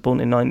 my dad was born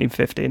in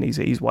 1950, and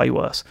he's way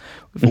worse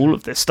with all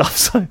of this stuff.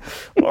 So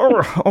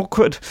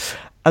awkward.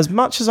 As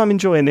much as I'm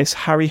enjoying this,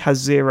 Harry has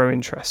zero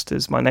interest,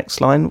 is my next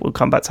line. We'll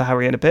come back to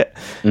Harry in a bit.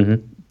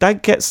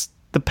 Dad gets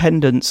the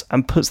pendants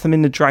and puts them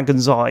in the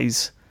dragon's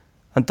eyes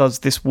and does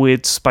this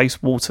weird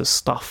space water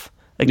stuff.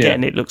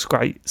 Again, it looks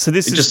great. So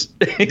this is just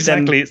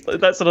exactly.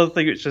 That's another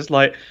thing. It's just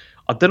I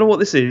don't know what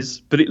this is,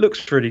 but it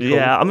looks really cool.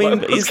 Yeah,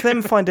 it's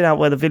them finding out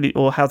where the village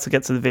or how to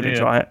get to the village,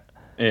 right?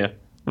 Yeah.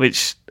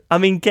 Which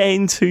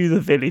getting to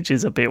the village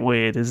is a bit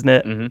weird, isn't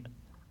it?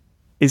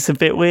 It's a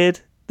bit weird.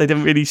 They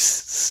don't really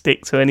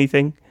stick to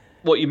anything.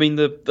 What you mean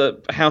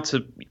the how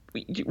to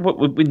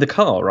in the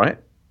car, right?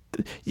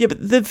 Yeah,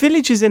 but the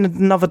village is in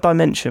another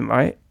dimension,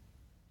 right?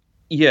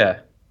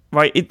 Yeah.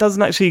 Right. It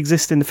doesn't actually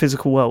exist in the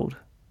physical world.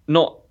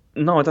 No,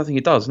 I don't think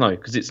it does. No,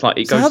 because it's it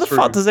goes. So how the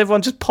fuck does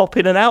everyone just pop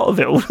in and out of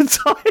it all the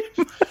time?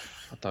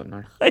 I don't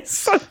know. It's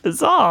so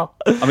bizarre.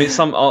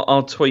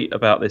 I'll tweet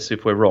about this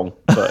if we're wrong,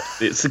 but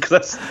it's because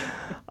that's.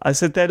 I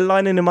said they're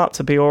lining him up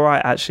to be all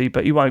right, actually,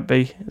 but he won't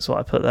be. Is what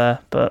I put there.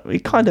 But he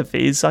kind of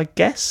is, I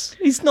guess.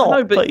 He's not.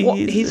 No, but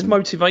he his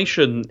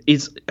motivation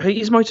is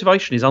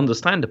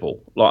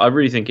understandable. Like, I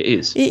really think it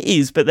is. It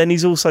is, but then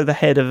he's also the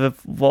head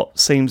of what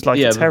seems like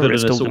a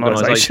terrorist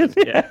organisation.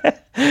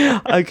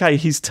 Yeah. Okay,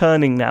 he's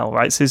turning now,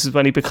 right? So this is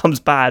when he becomes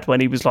bad. When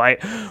he was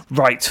like,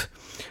 right.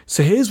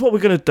 So here's what we're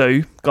going to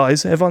do,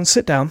 guys. Everyone,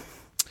 sit down.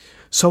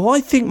 So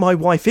I think my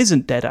wife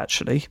isn't dead,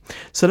 actually.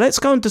 So let's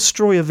go and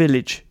destroy a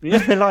village. Yeah.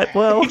 And they're like,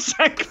 well...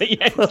 Exactly,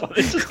 yeah. Like,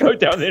 let's just go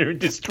down there and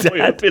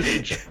destroy a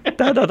village.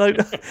 Dad, I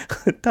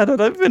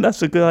don't think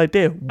that's a good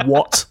idea.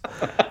 What?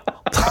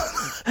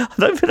 I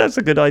don't think that's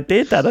a good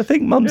idea, Dad. I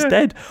think Mum's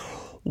dead.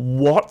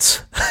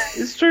 What?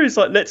 It's true. It's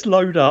like, let's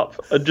load up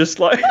and just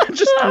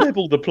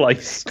level the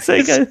place. So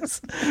he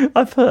goes,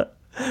 I put...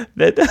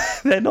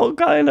 They're not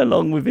going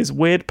along with his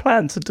weird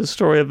plan to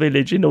destroy a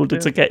village in order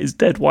to get his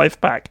dead wife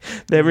back.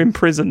 They're in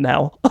prison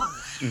now.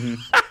 Mm-hmm.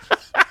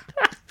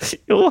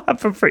 It all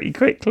happened pretty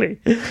quickly.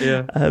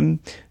 Yeah.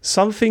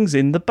 Something's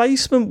in the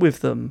basement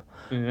with them.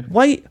 Yeah.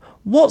 Wait,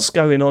 what's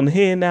going on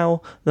here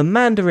now? The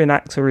Mandarin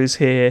actor is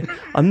here.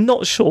 I'm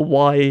not sure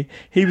why.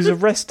 He was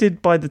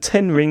arrested by the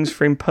Ten Rings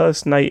for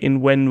impersonating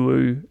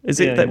Wenwu.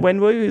 Is it that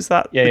Wenwu? Is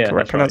that the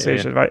correct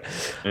pronunciation? Right.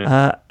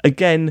 Yeah.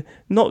 Again,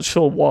 not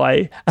sure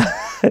why.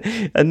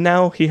 And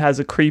now he has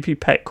a creepy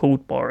pet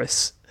called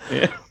Boris.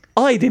 Yeah.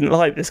 I didn't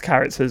like this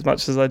character as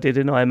much as I did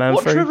in Iron Man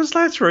 3. Trevor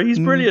Slattery, he's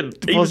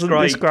brilliant. He wasn't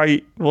was this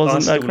great.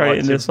 Wasn't that great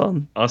in this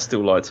one? I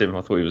still liked him.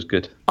 I thought he was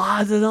good.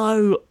 I don't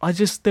know.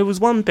 There was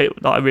one bit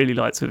that I really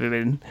liked with him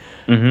in.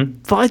 Mm-hmm.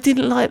 But I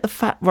didn't like the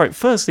fact... Right,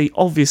 firstly,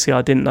 obviously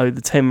I didn't know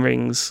the Ten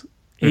Rings.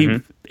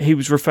 He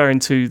was referring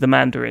to the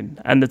Mandarin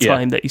and the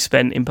time that he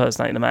spent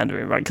impersonating the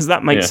Mandarin, right? Because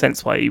that makes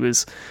sense why he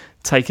was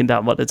taken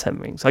down by the Ten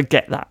Rings. I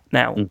get that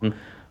now. Mm-hmm.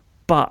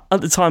 But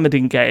at the time, I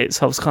didn't get it,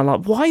 so I was kind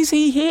of like, why is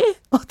he here?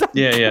 I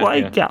don't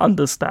quite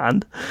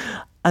understand.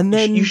 And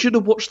then... You should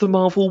have watched the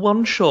Marvel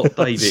one-shot,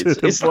 David. I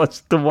should have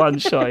watched the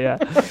one-shot, yeah.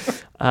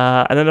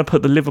 And then I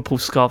put the Liverpool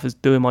scarf as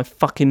doing my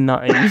fucking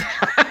nutting.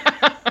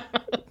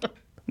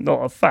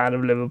 Not a fan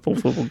of Liverpool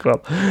Football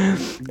Club.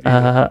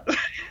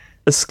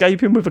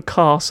 Escaping with a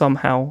car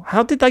somehow.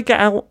 How did they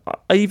get out?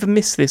 I either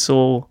missed this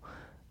or...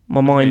 My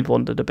mind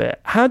wandered a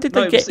bit. How did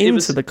they get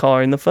into the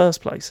car in the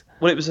first place?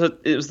 Well, it was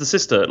the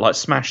sister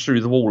smashed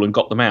through the wall and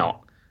got them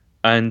out.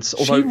 And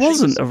although she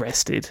wasn't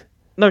arrested.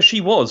 No,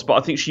 she was, but I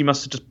think she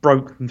must have just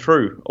broken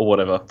through or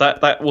whatever.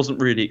 That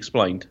wasn't really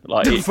explained.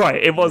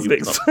 It wasn't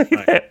explained.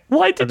 No.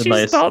 Why did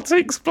you start to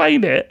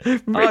explain it?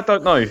 I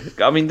don't know.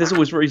 I mean, there's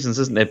always reasons,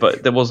 isn't there?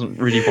 But there wasn't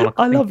really one.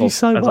 I love you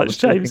so much,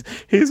 James.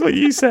 Here's what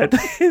you said.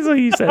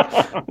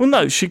 Well,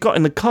 no, she got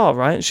in the car,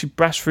 right? And she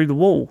bashed through the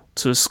wall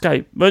to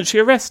escape. Weren't she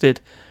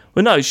arrested?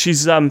 Well, no, she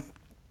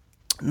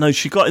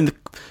got in the.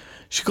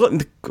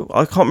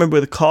 I can't remember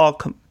where the car.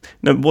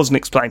 No, it wasn't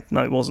explained.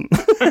 No, it wasn't.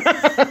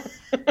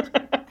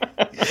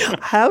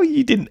 How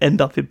you didn't end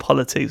up in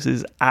politics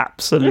is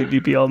absolutely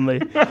beyond me.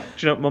 Do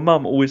you know, my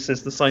mum always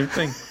says the same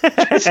thing.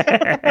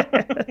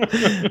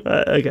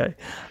 Okay.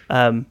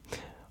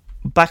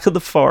 Back at the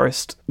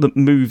forest that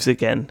moves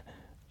again.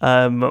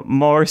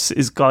 Morris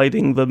is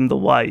guiding them the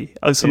way.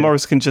 Oh, so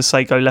Morris can just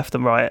say go left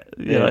and right,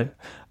 you know.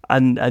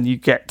 And you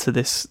get to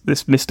this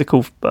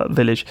mystical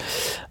village.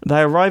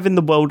 They arrive in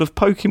the world of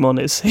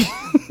Pokemon, it seems.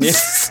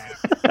 Yes.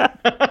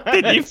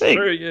 Didn't you think?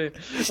 True, yeah.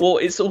 Well,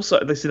 it's also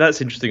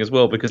that's interesting as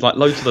well because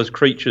loads of those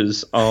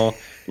creatures are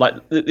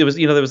there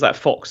was that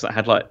fox that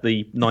had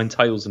the 9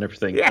 tails and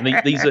everything. Yeah.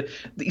 And these are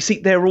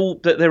they're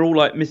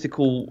all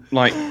mythical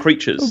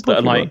creatures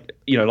that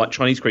are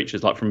Chinese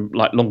creatures from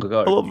long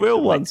ago. Oh,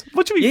 real ones.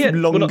 What do you mean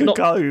from long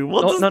ago?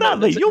 What does that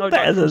mean? You're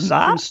better than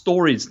that. From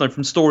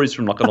stories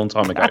from a long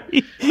time ago.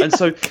 And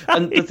so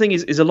the thing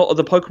is a lot of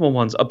the Pokemon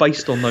ones are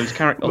based on those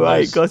characters.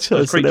 Right,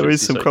 gotcha. So there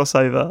is some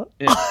crossover.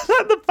 Yeah.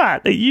 The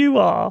fact that you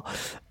are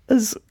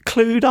as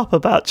clued up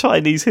about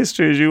Chinese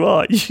history as you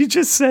are, you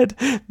just said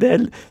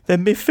they're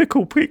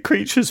mythical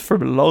creatures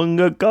from long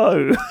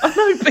ago. I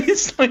know, but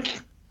it's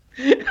but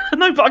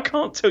I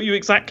can't tell you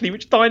exactly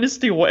which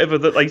dynasty or whatever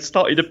that they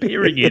started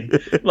appearing in.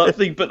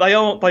 But they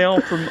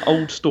are from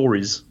old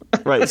stories.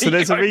 Right, so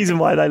there's a reason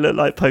why they look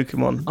like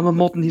Pokemon. I'm a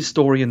modern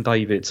historian,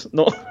 David.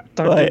 Don't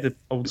do the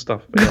old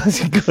stuff.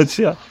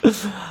 Gotcha.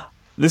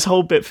 This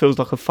whole bit feels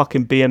like a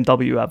fucking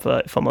BMW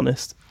advert, if I'm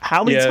honest.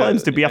 How many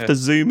times did we have to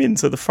zoom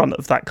into the front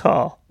of that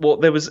car? Well,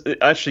 there was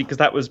actually, because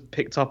that was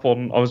picked up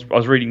on. I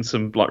was reading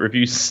some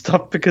reviews and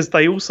stuff because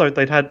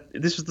they'd had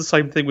this was the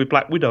same thing with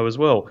Black Widow as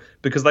well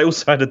because they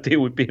also had a deal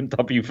with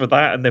BMW for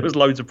that and there was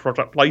loads of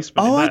product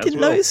placement. Oh, I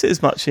didn't notice it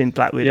as much in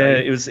Black Widow. Yeah,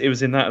 it was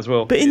in that as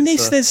well. But in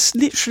this, there's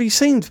literally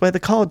scenes where the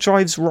car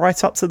drives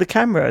right up to the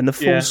camera and the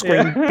full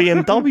screen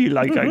BMW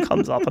logo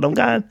comes up, and I'm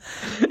going,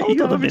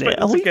 hold on a minute.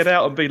 To get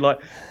out and be like,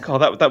 God,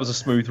 that was a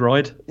smooth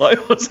ride. I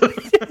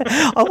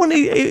want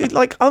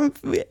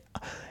to.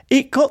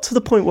 It got to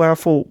the point where I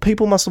thought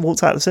people must have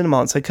walked out of the cinema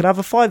and said, "Could I have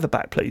a $5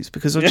 back, please?"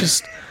 Because of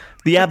just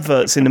the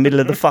adverts in the middle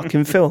of the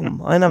fucking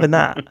film. I ain't having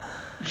that.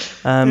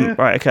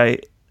 Right, okay.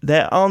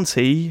 their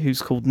auntie,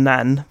 who's called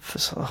Nan,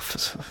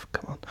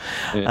 come on,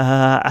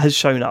 has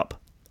shown up.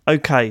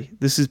 Okay,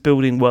 this is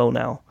building well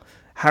now.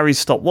 Harry's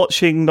stopped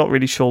watching, not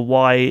really sure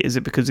why. Is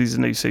it because he's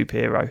a new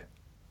superhero?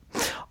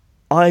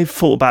 I've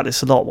thought about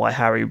this a lot, why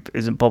Harry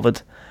isn't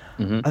bothered.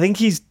 I think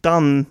he's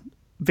done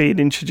being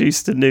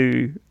introduced to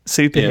new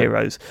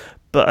superheroes,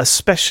 but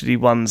especially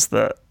ones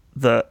that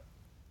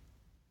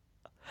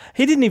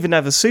he didn't even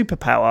have a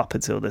superpower up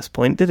until this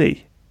point, did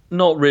he?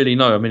 Not really,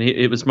 no. I mean,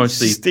 it was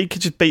mostly... He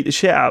could just beat the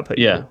shit out of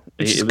people. Yeah.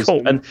 It was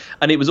cool.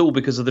 And it was all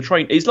because of the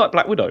train. He's like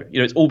Black Widow.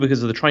 It's all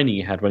because of the training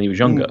he had when he was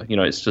younger.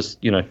 It's just,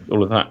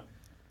 all of that.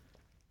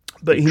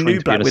 But he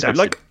knew Black Widow.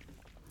 Like,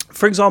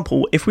 for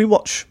example, if we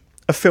watch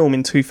a film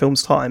in 2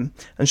 films' time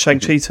and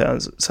Shang-Chi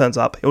turns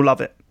up, he'll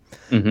love it.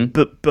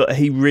 But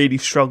he really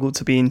struggled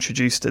to be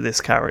introduced to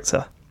this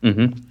character.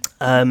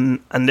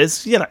 And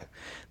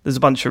there's a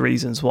bunch of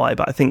reasons why,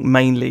 but I think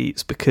mainly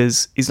it's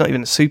because he's not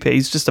even a super,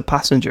 he's just a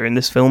passenger in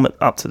this film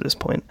up to this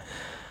point.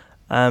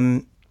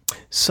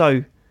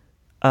 So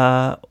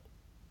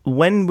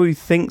Wenwu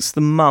thinks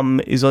the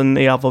mum is on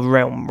the other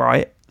realm,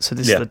 right? So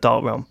this is the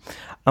dark realm,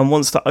 and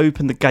wants to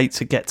open the gate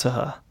to get to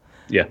her.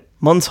 Yeah.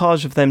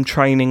 Montage of them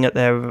training at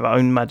their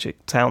own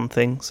magic town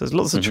thing. So there's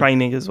lots of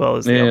training as well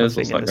as the other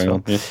thing in this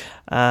film.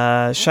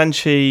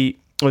 Shang-Chi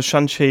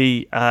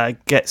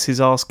gets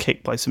his ass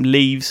kicked by some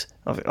leaves.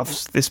 At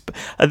this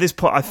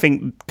point, I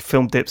think the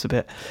film dips a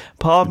bit.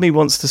 Part of me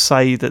wants to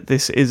say that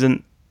this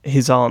isn't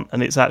his aunt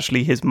and it's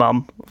actually his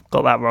mum.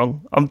 Got that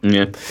wrong.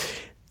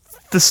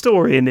 The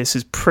story in this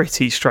is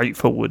pretty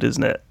straightforward,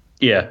 isn't it?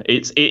 Yeah,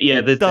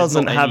 it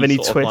doesn't have any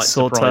twists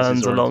or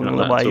turns along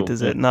the way,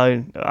 does it?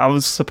 No, I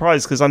was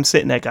surprised because I'm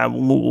sitting there going,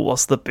 "Ooh,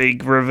 what's the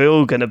big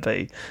reveal going to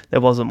be?" There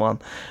wasn't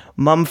one.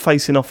 Mum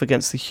facing off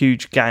against a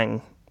huge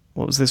gang.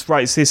 What was this?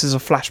 Right, so this is a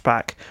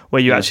flashback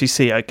where you actually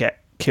see her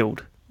get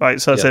killed. Right,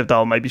 so I said,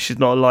 "Oh, maybe she's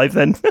not alive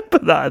then."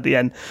 But that at the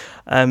end,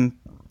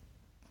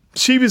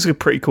 she was a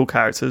pretty cool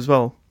character as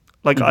well.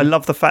 Like, I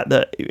love the fact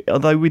that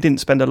although we didn't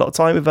spend a lot of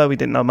time with her, we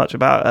didn't know much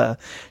about her.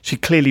 She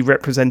clearly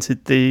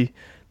represented the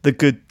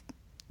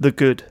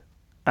good,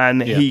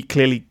 and he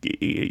clearly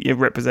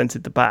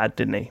represented the bad,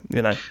 didn't he?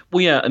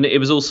 Well, yeah, and it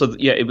was also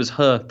it was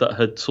her that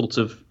had sort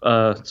of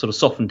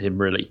softened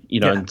him, really,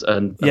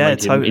 and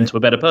made him into a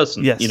better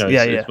person. Yes,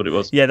 is what it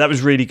was. Yeah, that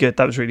was really good.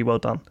 That was really well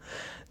done.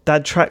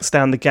 Dad tracks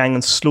down the gang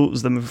and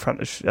slaughters them in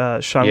front of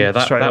Shang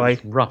straight away.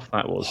 Was rough.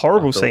 That was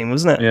horrible scene,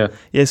 wasn't it?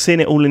 Yeah, seeing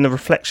it all in the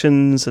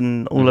reflections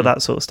and all of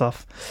that sort of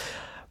stuff.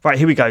 Right,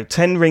 here we go.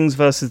 10 rings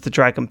versus the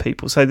dragon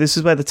people. So this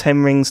is where the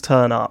 10 rings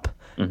turn up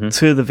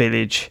to the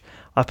village.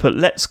 I put,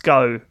 let's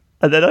go.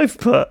 And then I've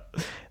put,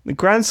 in the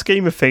grand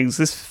scheme of things,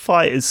 this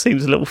fight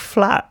seems a little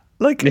flat.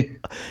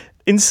 Like,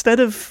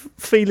 instead of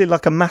feeling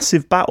like a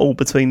massive battle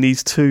between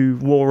these two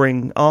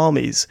warring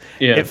armies,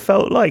 it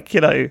felt like,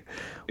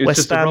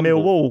 West Ham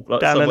Millwall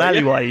down an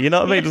alleyway, you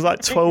know what I mean? There's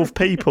like 12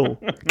 people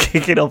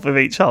kicking off with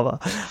each other.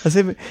 As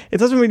if it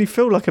doesn't really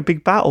feel like a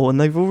big battle, and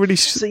they've already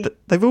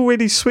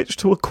switched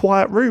to a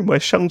quiet room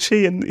where Shang-Chi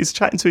is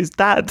chatting to his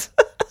dad.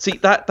 See,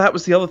 that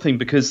was the other thing,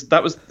 because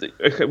that was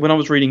when I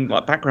was reading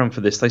background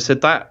for this, they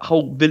said that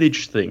whole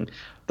village thing,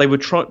 they were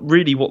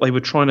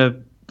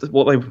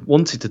what they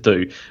wanted to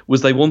do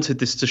was they wanted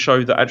this to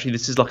show that actually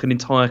this is like an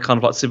entire kind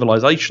of like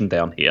civilization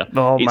down here.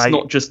 It's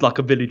not just like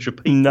a village of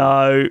people.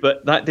 No,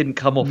 but that didn't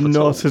come off at all.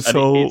 Not at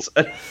all.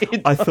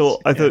 I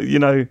thought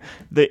that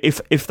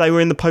if they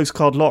were in the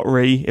postcard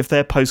lottery, if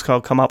their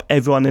postcard come up,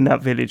 everyone in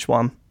that village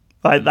won.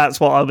 Like, that's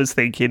what I was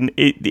thinking.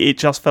 It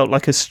just felt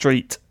like a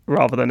street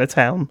rather than a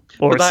town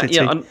or a city.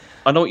 Yeah,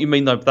 I know what you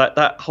mean though.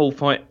 That whole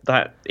fight,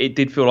 that it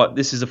did feel like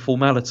this is a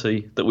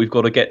formality that we've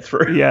got to get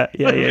through. Yeah.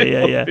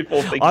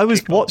 I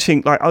was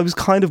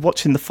kind of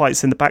watching the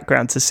fights in the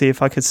background to see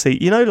if I could see.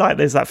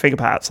 There's that thing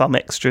about some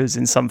extras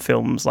in some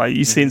films, like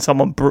you seeing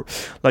someone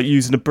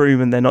using a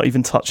broom and they're not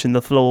even touching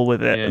the floor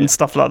with it and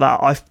stuff like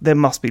that. There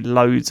must be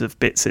loads of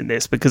bits in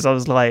this, because I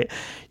was like,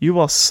 you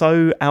are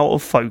so out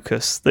of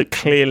focus that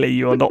clearly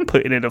you are not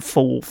putting in a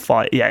full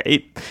fight. Yeah,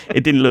 it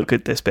didn't look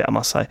good, this bit, I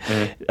must say.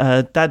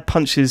 Dad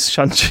punches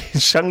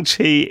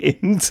Shang-Chi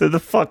into the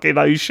fucking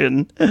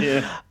ocean.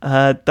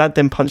 Dad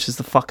then punches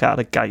the fuck out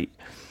of the gate.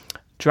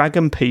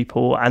 Dragon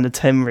people and the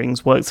 10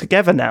 rings work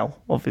together now,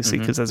 obviously,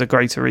 because there's a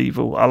greater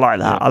evil. I like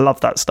that. I love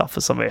that stuff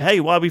for something.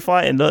 Hey, why are we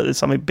fighting? Look, there's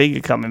something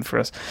bigger coming for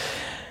us.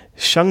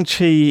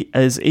 Shang-Chi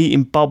is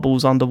eating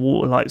bubbles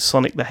underwater like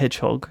Sonic the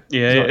Hedgehog.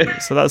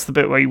 So that's the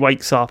bit where he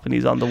wakes up and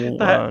he's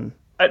underwater.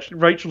 Actually,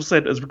 Rachel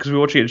said, as because we were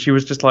watching it, she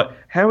was just like,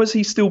 "How is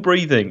he still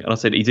breathing?" And I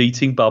said, "He's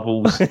eating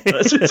bubbles."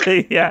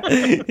 yeah.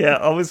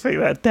 I was thinking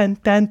that dan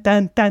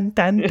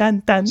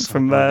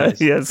from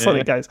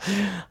Sonic Guys.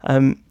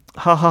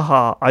 Ha ha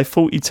ha! I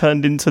thought he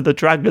turned into the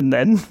dragon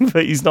then,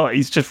 but he's not.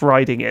 He's just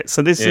riding it.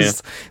 So this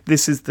is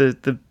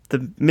the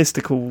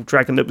mystical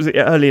dragon that was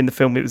early in the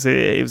film. It was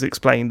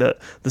explained that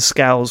the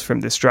scales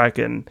from this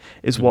dragon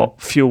is what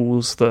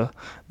fuels the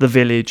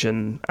village,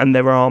 and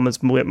their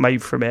armor's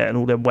made from it, and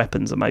all their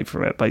weapons are made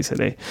from it,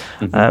 basically.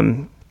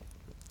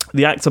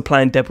 The actor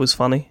playing Deb was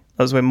funny.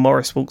 was when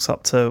Morris walks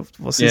up to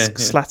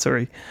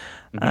Slattery,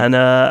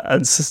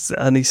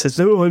 and he says,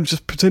 "No, I'm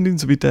just pretending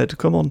to be dead.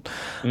 Come on."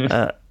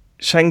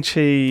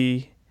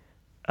 Shang-Chi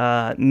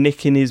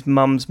nicking his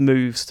mum's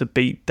moves to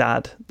beat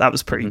Dad. That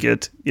was pretty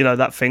good. You know,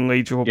 that thing where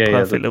you draw a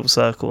perfect little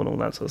circle and all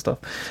that sort of stuff.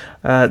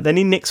 Then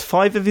he nicks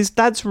 5 of his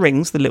dad's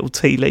rings, the little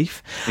tea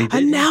leaf,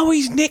 and now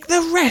he's nicked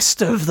the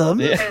rest of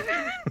them. Yeah.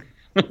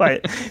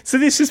 Right, so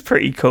this is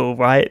pretty cool,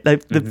 right?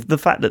 The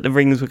fact that the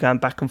rings were going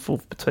back and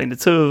forth between the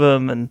two of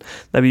them, and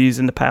they were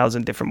using the powers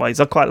in different ways.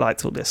 I quite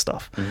liked all this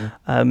stuff.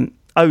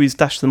 He's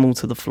dashed them all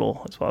to the floor.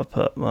 That's what I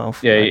put. Well,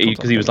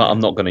 because he was like, "I'm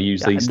not going to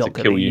use these to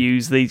kill you.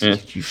 Use these. Yeah.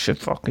 You should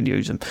fucking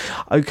use them."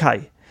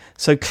 Okay,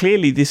 so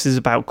clearly this is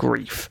about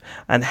grief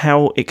and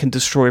how it can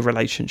destroy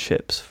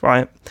relationships,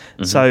 right?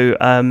 So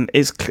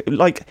it's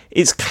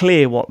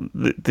clear what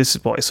this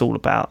is what it's all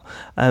about,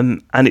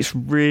 and it's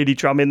really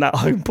drumming that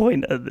home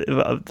point.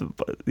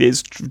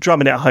 It's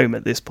drumming it home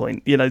at this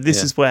point. You know,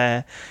 this is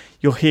where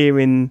you're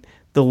hearing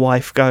the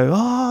wife go,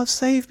 "Oh,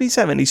 save me,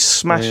 Sam," and he's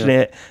smashing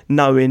it,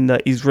 knowing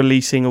that he's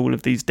releasing all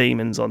of these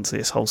demons onto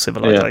this whole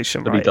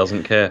civilization. But he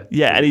doesn't care.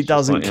 Yeah, and he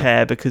doesn't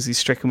care because he's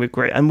stricken with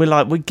grief. And we're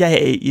like, we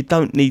get it. You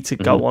don't need to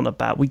go on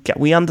about.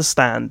 We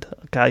understand.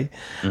 Okay.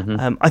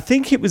 I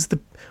think it was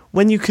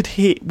when you could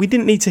hear. We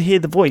didn't need to hear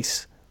the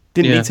voice.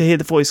 Didn't need to hear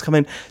the voice come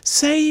in.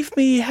 Save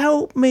me,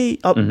 help me.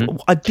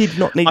 I did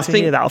not need to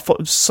hear that. I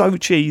thought it was so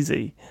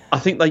cheesy. I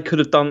think they could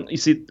have done. You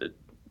see,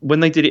 when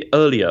they did it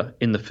earlier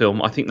in the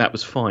film, I think that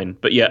was fine.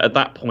 But yeah, at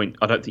that point,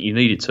 I don't think you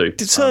needed to.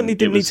 It certainly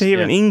didn't need to hear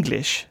in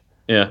English.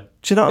 Yeah.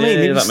 Do you know what I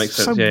mean? Yeah, that makes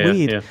sense. So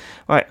weird. Yeah.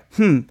 Right.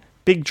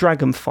 Big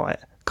dragon fight.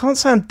 Can't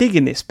say I'm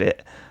digging this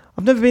bit.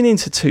 I've never been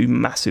into 2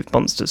 massive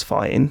monsters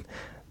fighting.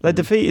 They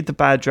defeated the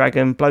bad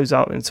dragon, blows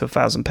out into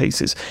 1,000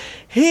 pieces.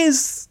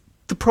 Here's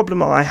the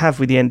problem I have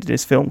with the end of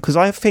this film, because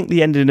I think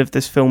the ending of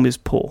this film is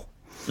poor.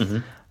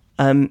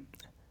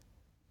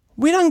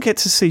 We don't get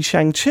to see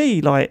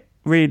Shang-Chi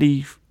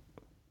really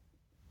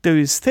do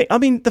his thing. I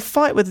mean, the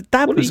fight with the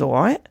dad was all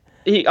right.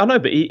 I know,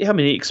 but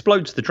he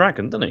explodes the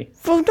dragon, doesn't he?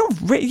 Well, not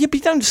really. You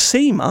don't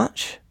see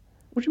much.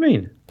 What do you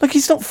mean? Like,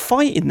 he's not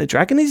fighting the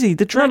dragon, is he?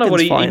 The dragon's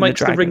fighting the dragon. He makes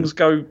the rings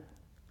go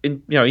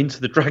into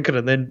the dragon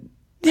and then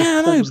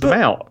pulls them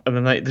out, and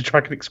then the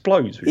dragon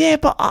explodes. Yeah,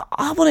 but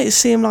I wanted to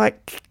see him,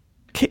 like,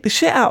 kick the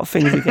shit out of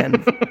things again.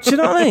 Do you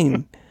know what I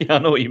mean? Yeah, I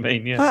know what you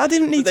mean, yeah. I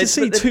didn't need to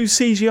see 2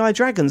 CGI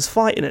dragons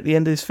fighting at the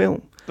end of this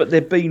film. But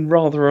there've been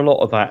rather a lot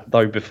of that,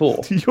 though,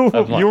 before.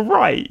 You're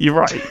right,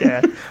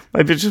 yeah.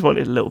 Maybe I just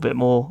wanted a little bit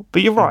more.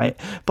 But you're right.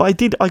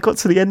 But I got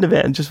to the end of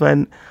it and just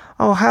went,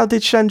 oh, how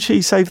did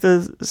Shang-Chi save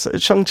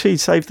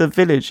the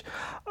village?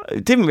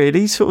 It didn't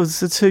really, sort of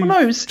the 2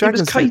 it was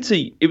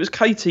Katie. It was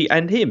Katie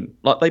and him.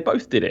 Like, they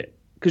both did it.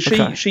 Because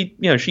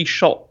she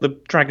shot the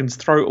dragon's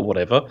throat or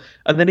whatever,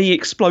 and then he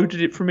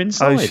exploded it from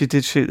inside. Oh, she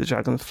did shoot the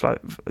dragon's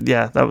throat.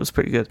 Yeah, that was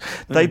pretty good.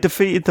 They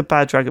defeated the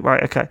bad dragon.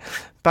 Right, okay.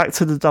 Back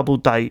to the double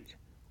date.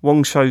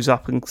 Wong shows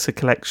up to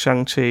collect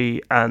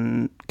Shang-Chi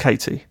and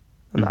Katie,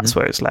 and that's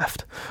where it's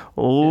left.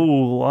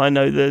 Oh, I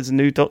know there's a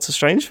new Doctor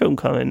Strange film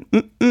coming.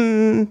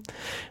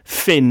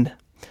 Finn.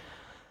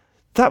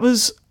 That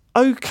was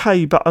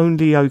okay, but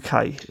only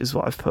okay, is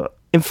what I've put.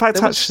 In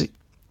fact,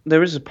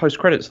 there is a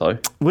post-credits, though.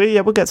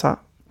 We'll get to that.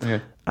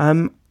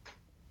 Okay.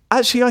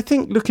 Actually, I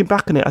think, looking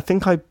back on it, I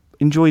think I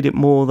enjoyed it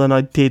more than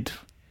I did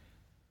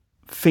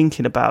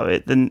thinking about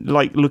it, than,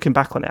 like, looking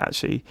back on it,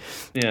 actually.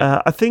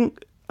 Yeah. I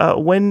think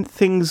when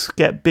things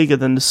get bigger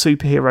than the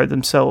superhero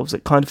themselves,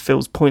 it kind of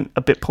feels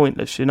a bit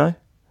pointless, you know?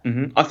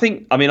 I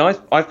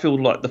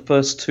feel like the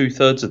first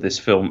 2/3 of this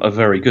film are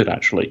very good,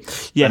 actually.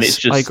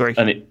 Yes, I agree.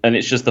 And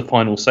it's just the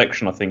final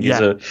section, I think,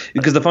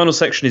 because the final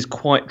section is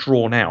quite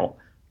drawn out.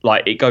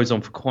 Like, it goes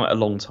on for quite a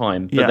long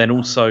time, but then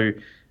also,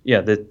 they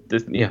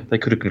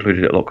could have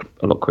concluded it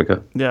a lot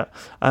quicker. Yeah,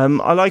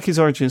 I like his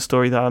origin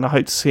story though, and I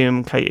hope to see him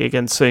and Katie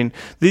again soon.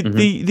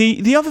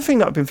 The other thing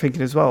that I've been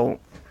thinking as well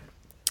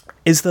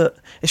is that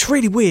it's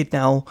really weird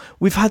now.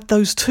 We've had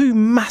those 2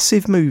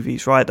 massive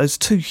movies, right? Those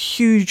 2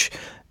 huge,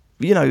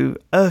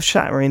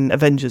 earth-shattering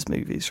Avengers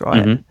movies,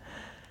 right?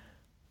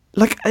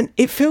 Like, and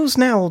it feels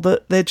now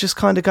that they're just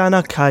kind of going,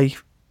 okay,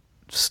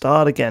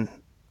 start again.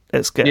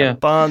 Let's get a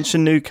bunch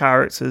of new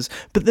characters.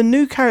 But the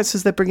new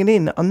characters they're bringing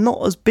in are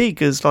not as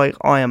big as, like,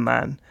 Iron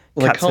Man,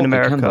 Captain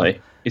America. Can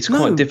they? It's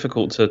quite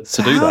difficult to do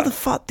that. How the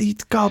fuck do you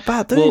go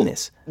about doing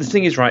this? The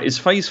thing is, right, is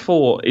Phase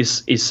 4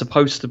 is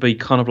supposed to be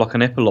kind of like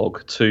an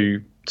epilogue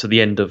to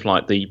the end of,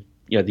 like, the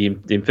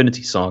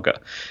Infinity Saga.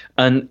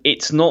 And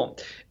it's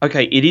not...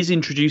 Okay, it is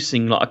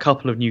introducing, like, a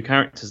couple of new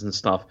characters and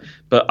stuff,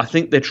 but I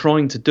think they're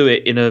trying to do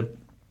it in a...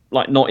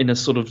 like, not in a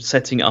sort of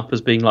setting it up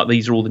as being like,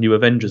 these are all the new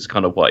Avengers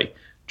kind of way.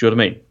 Do you know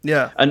what I mean?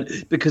 Yeah.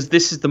 And because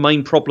this is the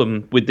main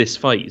problem with this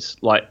phase,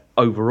 like,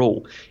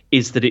 overall,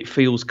 is that it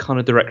feels kind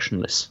of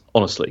directionless,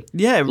 honestly.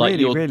 Yeah, like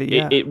really.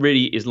 It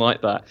really is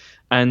like that.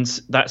 And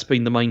that's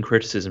been the main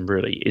criticism,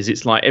 really, is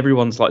it's like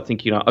everyone's like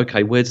thinking,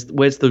 okay, where's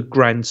the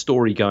grand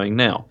story going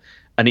now?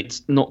 And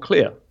it's not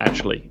clear,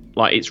 actually.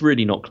 Like, it's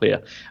really not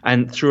clear.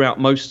 And throughout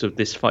most of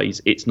this phase,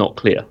 it's not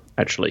clear,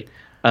 actually.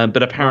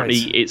 But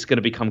apparently Right. it's going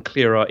to become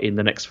clearer in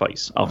the next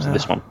phase after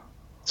this one.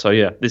 So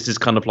yeah, this is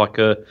kind of like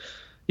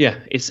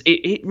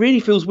it really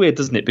feels weird,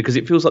 doesn't it? Because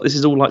it feels like this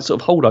is all like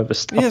sort of holdover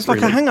stuff. Yeah, it's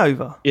like a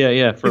hangover. Yeah.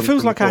 It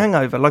feels like a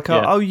hangover. Like,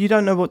 you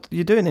don't know what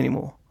you're doing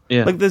anymore.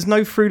 Yeah. Like, there's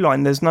no through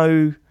line. There's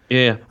no...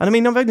 Yeah. And I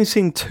mean, I've only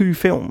seen 2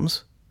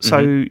 films,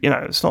 so,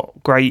 it's not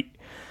great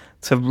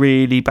to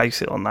really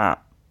base it on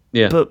that.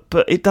 Yeah.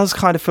 But it does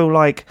kind of feel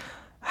like,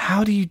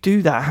 how do you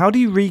do that? How do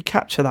you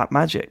recapture that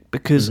magic?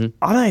 Because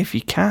I don't know if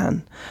you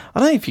can.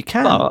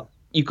 But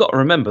you've got to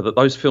remember that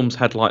those films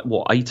had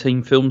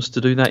 18 films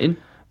to do that in?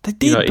 They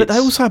did, but they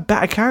also had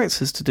better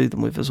characters to do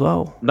them with as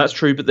well. That's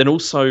true, but then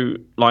also,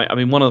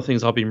 one of the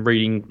things I've been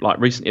reading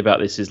recently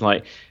about this is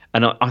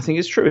and I think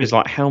it's true, is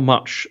how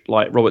much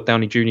Robert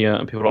Downey Jr.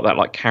 and people like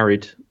that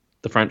carried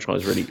the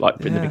franchise really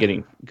in the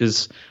beginning,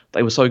 because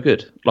they were so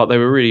good. They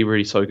were really,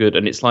 really so good,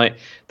 and it's there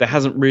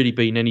hasn't really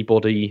been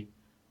anybody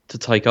to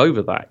take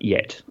over that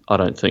yet. I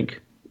don't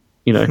think.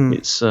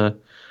 It's okay.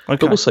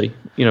 But we'll see.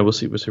 We'll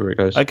see where it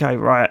goes. Okay,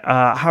 right.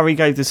 Harry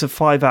gave this a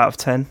 5 out of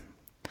 10.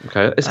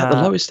 Okay, is that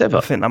the lowest ever?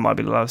 I think that might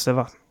be the lowest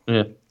ever.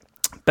 Yeah.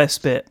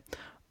 Best bit,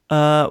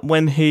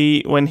 when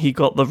he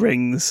got the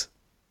rings.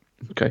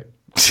 Okay.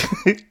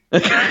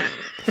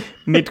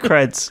 Mid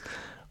creds,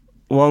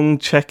 Wong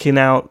checking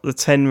out the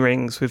 10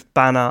 rings with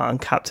Banner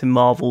and Captain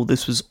Marvel.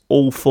 This was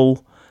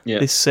awful. Yeah.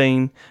 This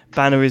scene.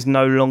 Banner is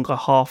no longer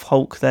half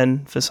Hulk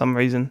then for some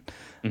reason.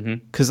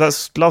 Because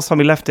that's last time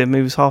we left him,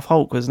 he was half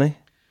Hulk, wasn't he?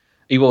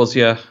 He was,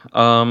 yeah.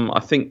 I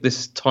think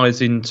this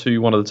ties into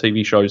one of the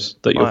TV shows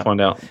that you'll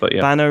find out. But yeah,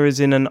 Banner is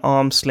in an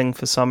arm sling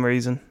for some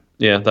reason.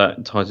 Yeah,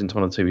 that ties into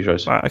one of the TV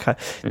shows. Right, okay.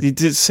 It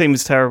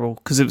seems terrible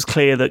because it was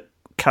clear that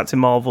Captain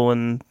Marvel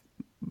and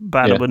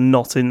Banner were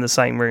not in the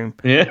same room.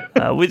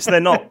 Yeah, which they're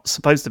not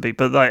supposed to be.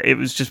 But it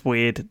was just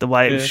weird the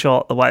way it was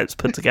shot, the way it was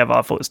put together.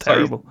 I thought it was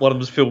terrible. One of them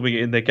was filming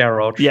it in their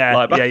garage.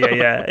 Yeah.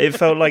 It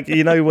felt like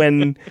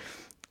when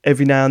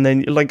every now and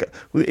then,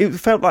 it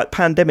felt like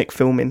pandemic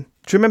filming.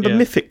 Do you remember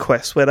Mythic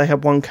Quest, where they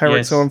had one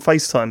character on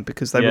FaceTime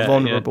because they were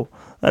vulnerable?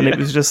 Yeah. And it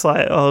was just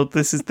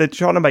they're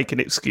trying to make an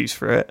excuse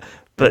for it,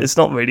 but it's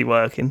not really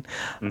working.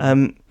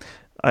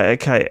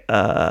 Okay,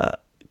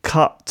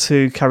 cut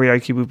to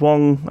karaoke with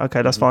Wong.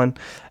 Okay, that's fine.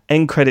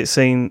 End credit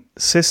scene,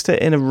 sister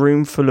in a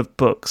room full of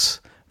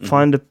books,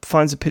 finds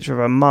a picture of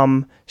her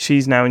mum.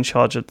 She's now in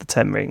charge of the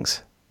 10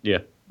 rings. Yeah.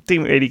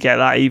 Didn't really get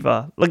that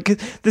either.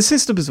 The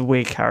sister was a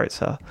weird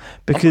character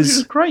because she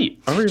was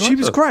great. I really liked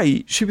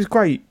her. She was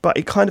great, but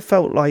it kind of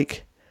felt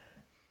like,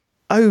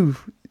 oh,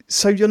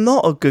 so you're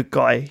not a good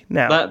guy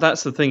now.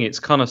 That's the thing. It's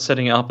kind of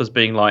setting it up as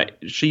being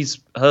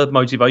her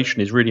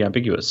motivation is really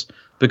ambiguous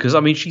because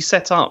she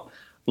set up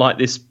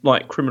this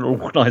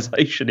criminal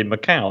organisation in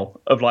Macau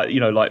of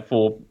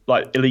for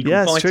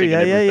illegal fighting. True.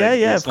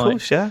 Yeah, of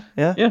course,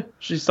 yeah.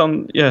 She's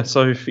done. Yeah,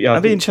 so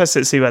I'd be interested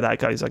to see where that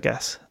goes. I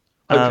guess.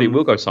 Hopefully it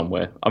will go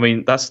somewhere.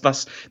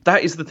 That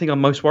is the thing I'm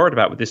most worried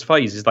about with this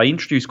phase is they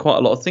introduce quite a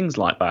lot of things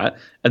like that,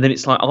 and then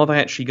it's are they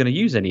actually going to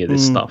use any of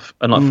this stuff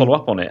and follow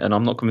up on it? And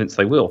I'm not convinced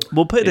they will.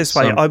 Well, put it this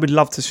way, I would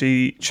love to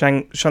see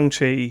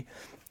Shang-Chi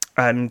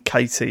and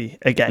Katie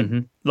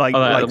again.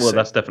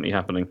 That's definitely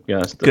happening. Yeah,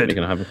 that's definitely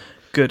going to happen.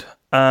 Good.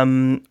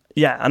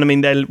 Yeah,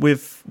 and they're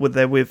with.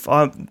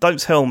 Don't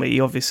tell me,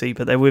 obviously,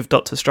 but they're with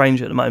Doctor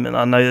Strange at the moment.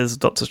 I know there's a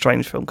Doctor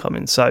Strange film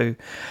coming, so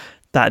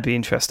that'd be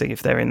interesting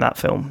if they're in that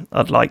film.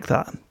 I'd like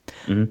that.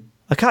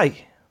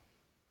 Okay,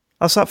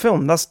 that's that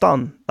film. That's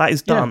done. That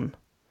is done.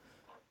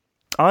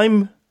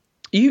 To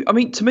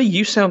me,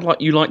 you sound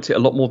like you liked it a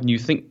lot more than you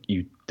think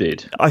you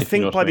did. I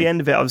think by the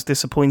end of it, I was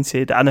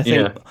disappointed, and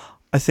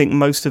I think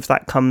most of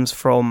that comes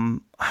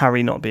from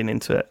Harry not being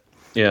into it.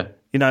 Yeah.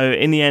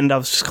 In the end, I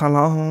was just kind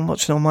of I'm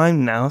watching on my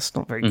own now. It's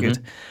not very good.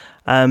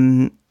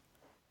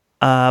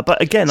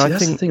 But again, I think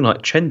that's the thing.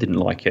 Chen didn't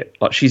like it.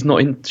 She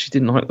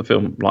didn't like the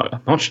film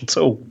much at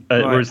all.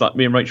 Whereas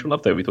me and Rachel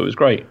loved it. We thought it was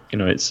great.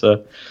 It's.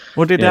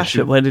 Where did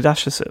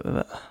Asher sit with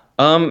it?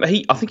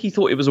 I think he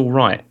thought it was all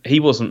right. He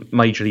wasn't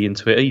majorly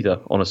into it either.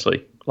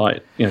 Honestly,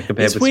 compared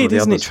it's with weird, some of the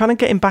isn't others. it? Trying to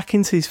get him back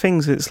into these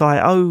things. It's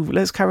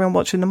let's carry on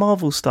watching the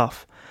Marvel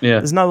stuff. Yeah.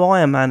 There's no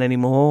Iron Man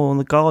anymore, and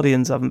the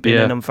Guardians haven't been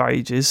in them for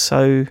ages,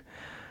 so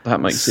that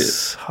makes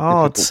it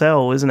hard difficult.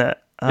 Sell, isn't it?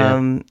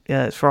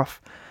 Yeah, it's rough.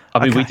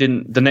 We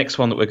didn't. The next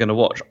one that we're going to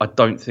watch, I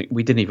don't think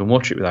we didn't even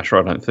watch it with Asher.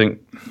 I don't think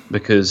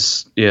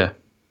because we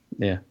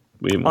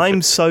didn't.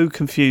 I'm so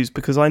confused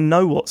because I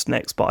know what's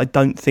next, but I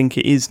don't think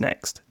it is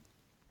next.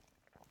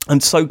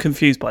 I'm so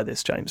confused by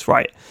this, James.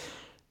 Right?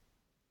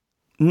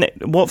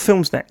 What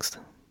film's next?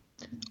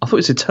 I thought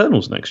it's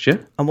Eternals next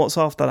year. And what's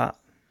after that?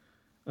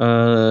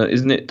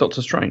 Isn't it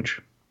Doctor Strange?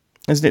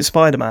 Isn't it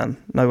Spider-Man?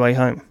 No Way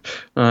Home.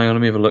 Hang on,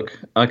 let me have a look.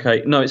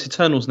 Okay, no, it's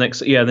Eternals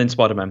next. Yeah, then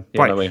Spider-Man.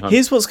 Yeah, right. No Way Home.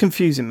 Here's what's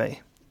confusing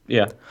me.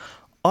 Yeah.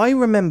 I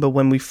remember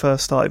when we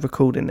first started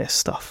recording this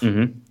stuff.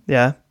 Mm-hmm.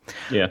 Yeah.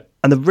 Yeah.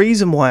 And the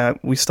reason why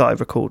we started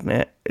recording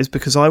it is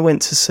because I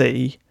went to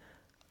see.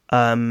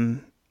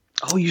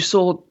 You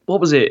saw, what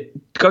was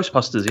it?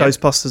 Ghostbusters. Yeah?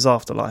 Ghostbusters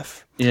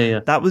Afterlife.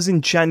 Yeah. That was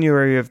in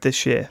January of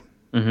this year.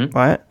 Mm-hmm.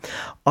 Right.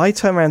 I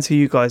turned around to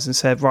you guys and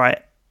said,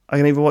 right, I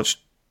can either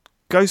watch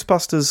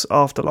Ghostbusters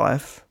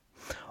Afterlife,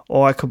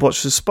 or I could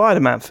watch the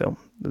Spider-Man film.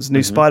 There's a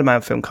new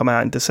Spider-Man film come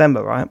out in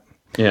December, right?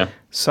 Yeah.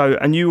 So,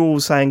 and you all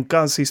saying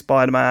go and see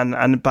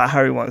Spider-Man, but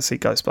Harry wants to see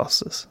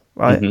Ghostbusters,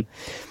 right?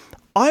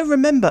 I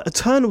remember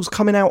Eternals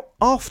coming out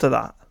after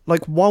that,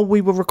 like while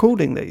we were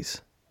recording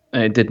these.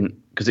 It didn't,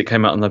 because it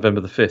came out on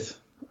November the 5th,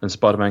 and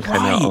Spider-Man came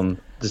out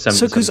on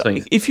December the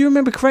 17th. If you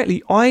remember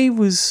correctly, I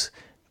was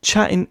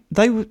chatting.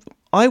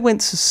 I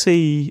went to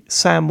see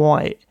Sam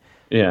White,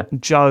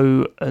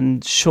 Joe,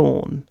 and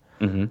Sean,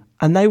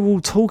 and they were all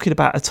talking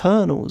about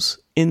Eternals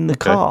in the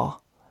car.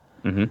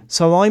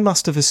 So I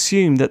must have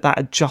assumed that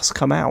had just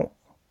come out.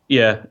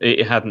 Yeah,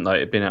 it hadn't though.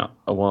 It'd been out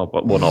a while,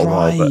 but not a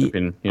while, but it'd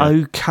been. Yeah.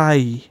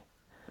 Okay.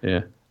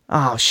 Yeah.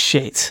 Oh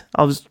shit!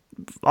 I was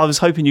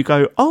hoping you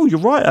go. Oh, you're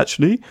right.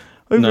 Actually,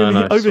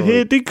 over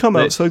here it did come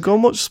out. So go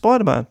and watch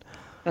Spider-Man.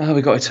 Oh,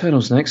 we got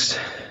Eternals next.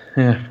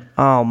 Yeah.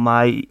 Oh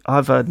mate,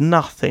 I've heard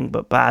nothing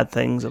but bad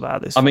things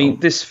about this. I mean,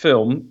 this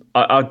film,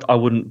 I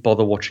wouldn't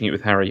bother watching it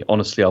with Harry.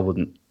 Honestly, I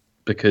wouldn't,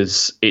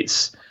 because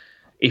it's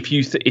if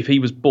he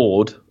was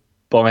bored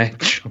by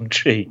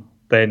Shang-Chi,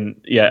 then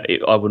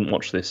I wouldn't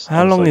watch this.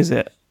 How long is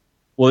it?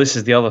 Well, this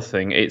is the other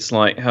thing. It's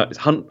like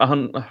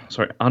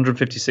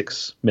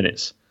 156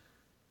 minutes.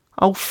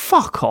 Oh,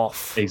 fuck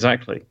off!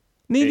 Exactly.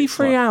 Nearly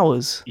 3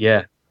 hours.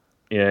 Yeah,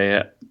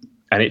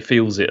 and it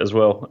feels it as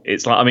well.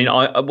 It's like, I mean,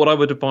 what I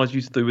would advise you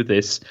to do with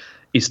this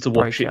is to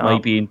watch it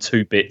maybe in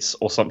 2 bits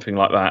or something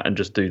like that, and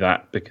just do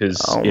that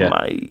because.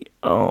 Mate.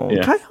 Oh,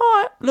 okay. All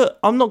right. Look,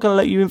 I'm not going to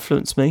let you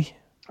influence me.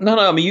 No.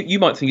 I mean, you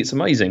might think it's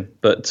amazing,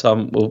 but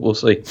we'll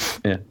see.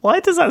 Yeah.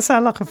 Why does that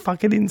sound like a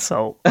fucking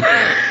insult?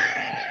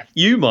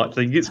 You might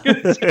think it's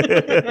good.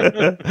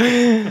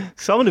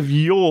 Someone of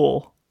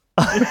your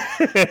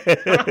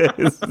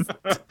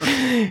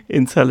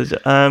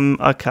intelligent.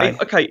 Okay.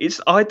 Okay.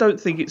 I don't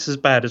think it's as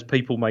bad as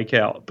people make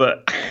out,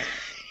 but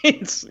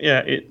it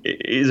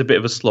is a bit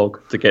of a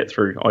slog to get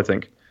through, I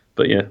think.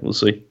 But yeah, we'll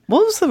see.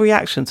 What was the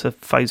reaction to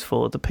Phase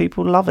 4? Do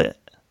people love it?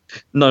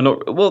 No,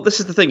 not well.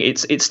 This is the thing.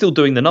 It's still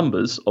doing the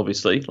numbers,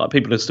 obviously. Like,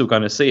 people are still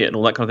going to see it and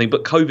all that kind of thing.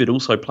 But COVID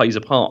also plays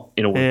a part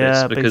in all of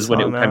this, because when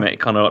it all came out, it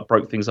kind of like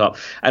broke things up.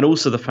 And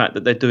also the fact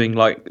that they're doing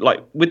like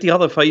with the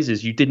other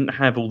phases, you didn't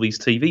have all these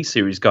TV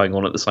series going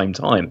on at the same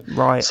time,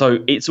 right? So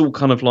it's all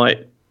kind of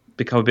like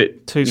become a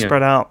bit too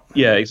spread out.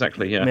 Yeah,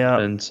 exactly. Yeah,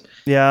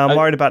 I'm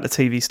worried about the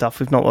TV stuff.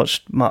 We've not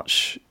watched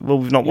much. Well,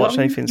 we've not watched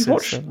anything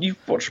since.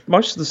 You've watched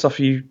most of the stuff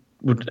you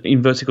would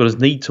inverted commas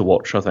need to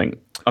watch, I think.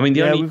 I mean,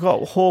 we've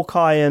got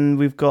Hawkeye, and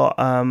we've got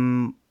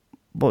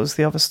what was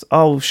the other?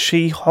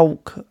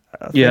 She-Hulk.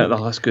 Yeah,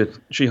 that's good.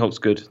 She-Hulk's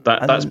good.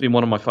 That's been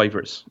one of my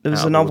favourites. There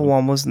was another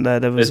one, wasn't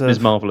there? There was Ms.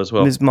 Marvel as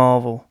well. Ms.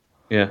 Marvel.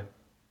 Yeah.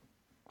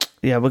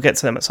 Yeah, we'll get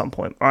to them at some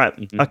point. All right.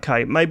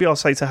 Okay. Maybe I'll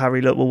say to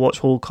Harry, look, we'll watch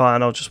Hawkeye,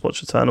 and I'll just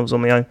watch Eternals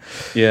on my own.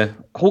 Yeah,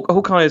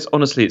 Hawkeye is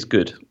honestly, it's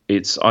good.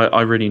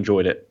 I really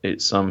enjoyed it.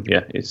 It's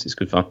it's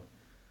good fun.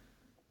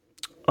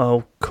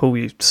 I'll call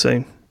you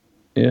soon.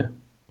 Yeah.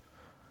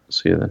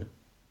 See you then.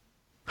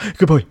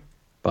 Goodbye.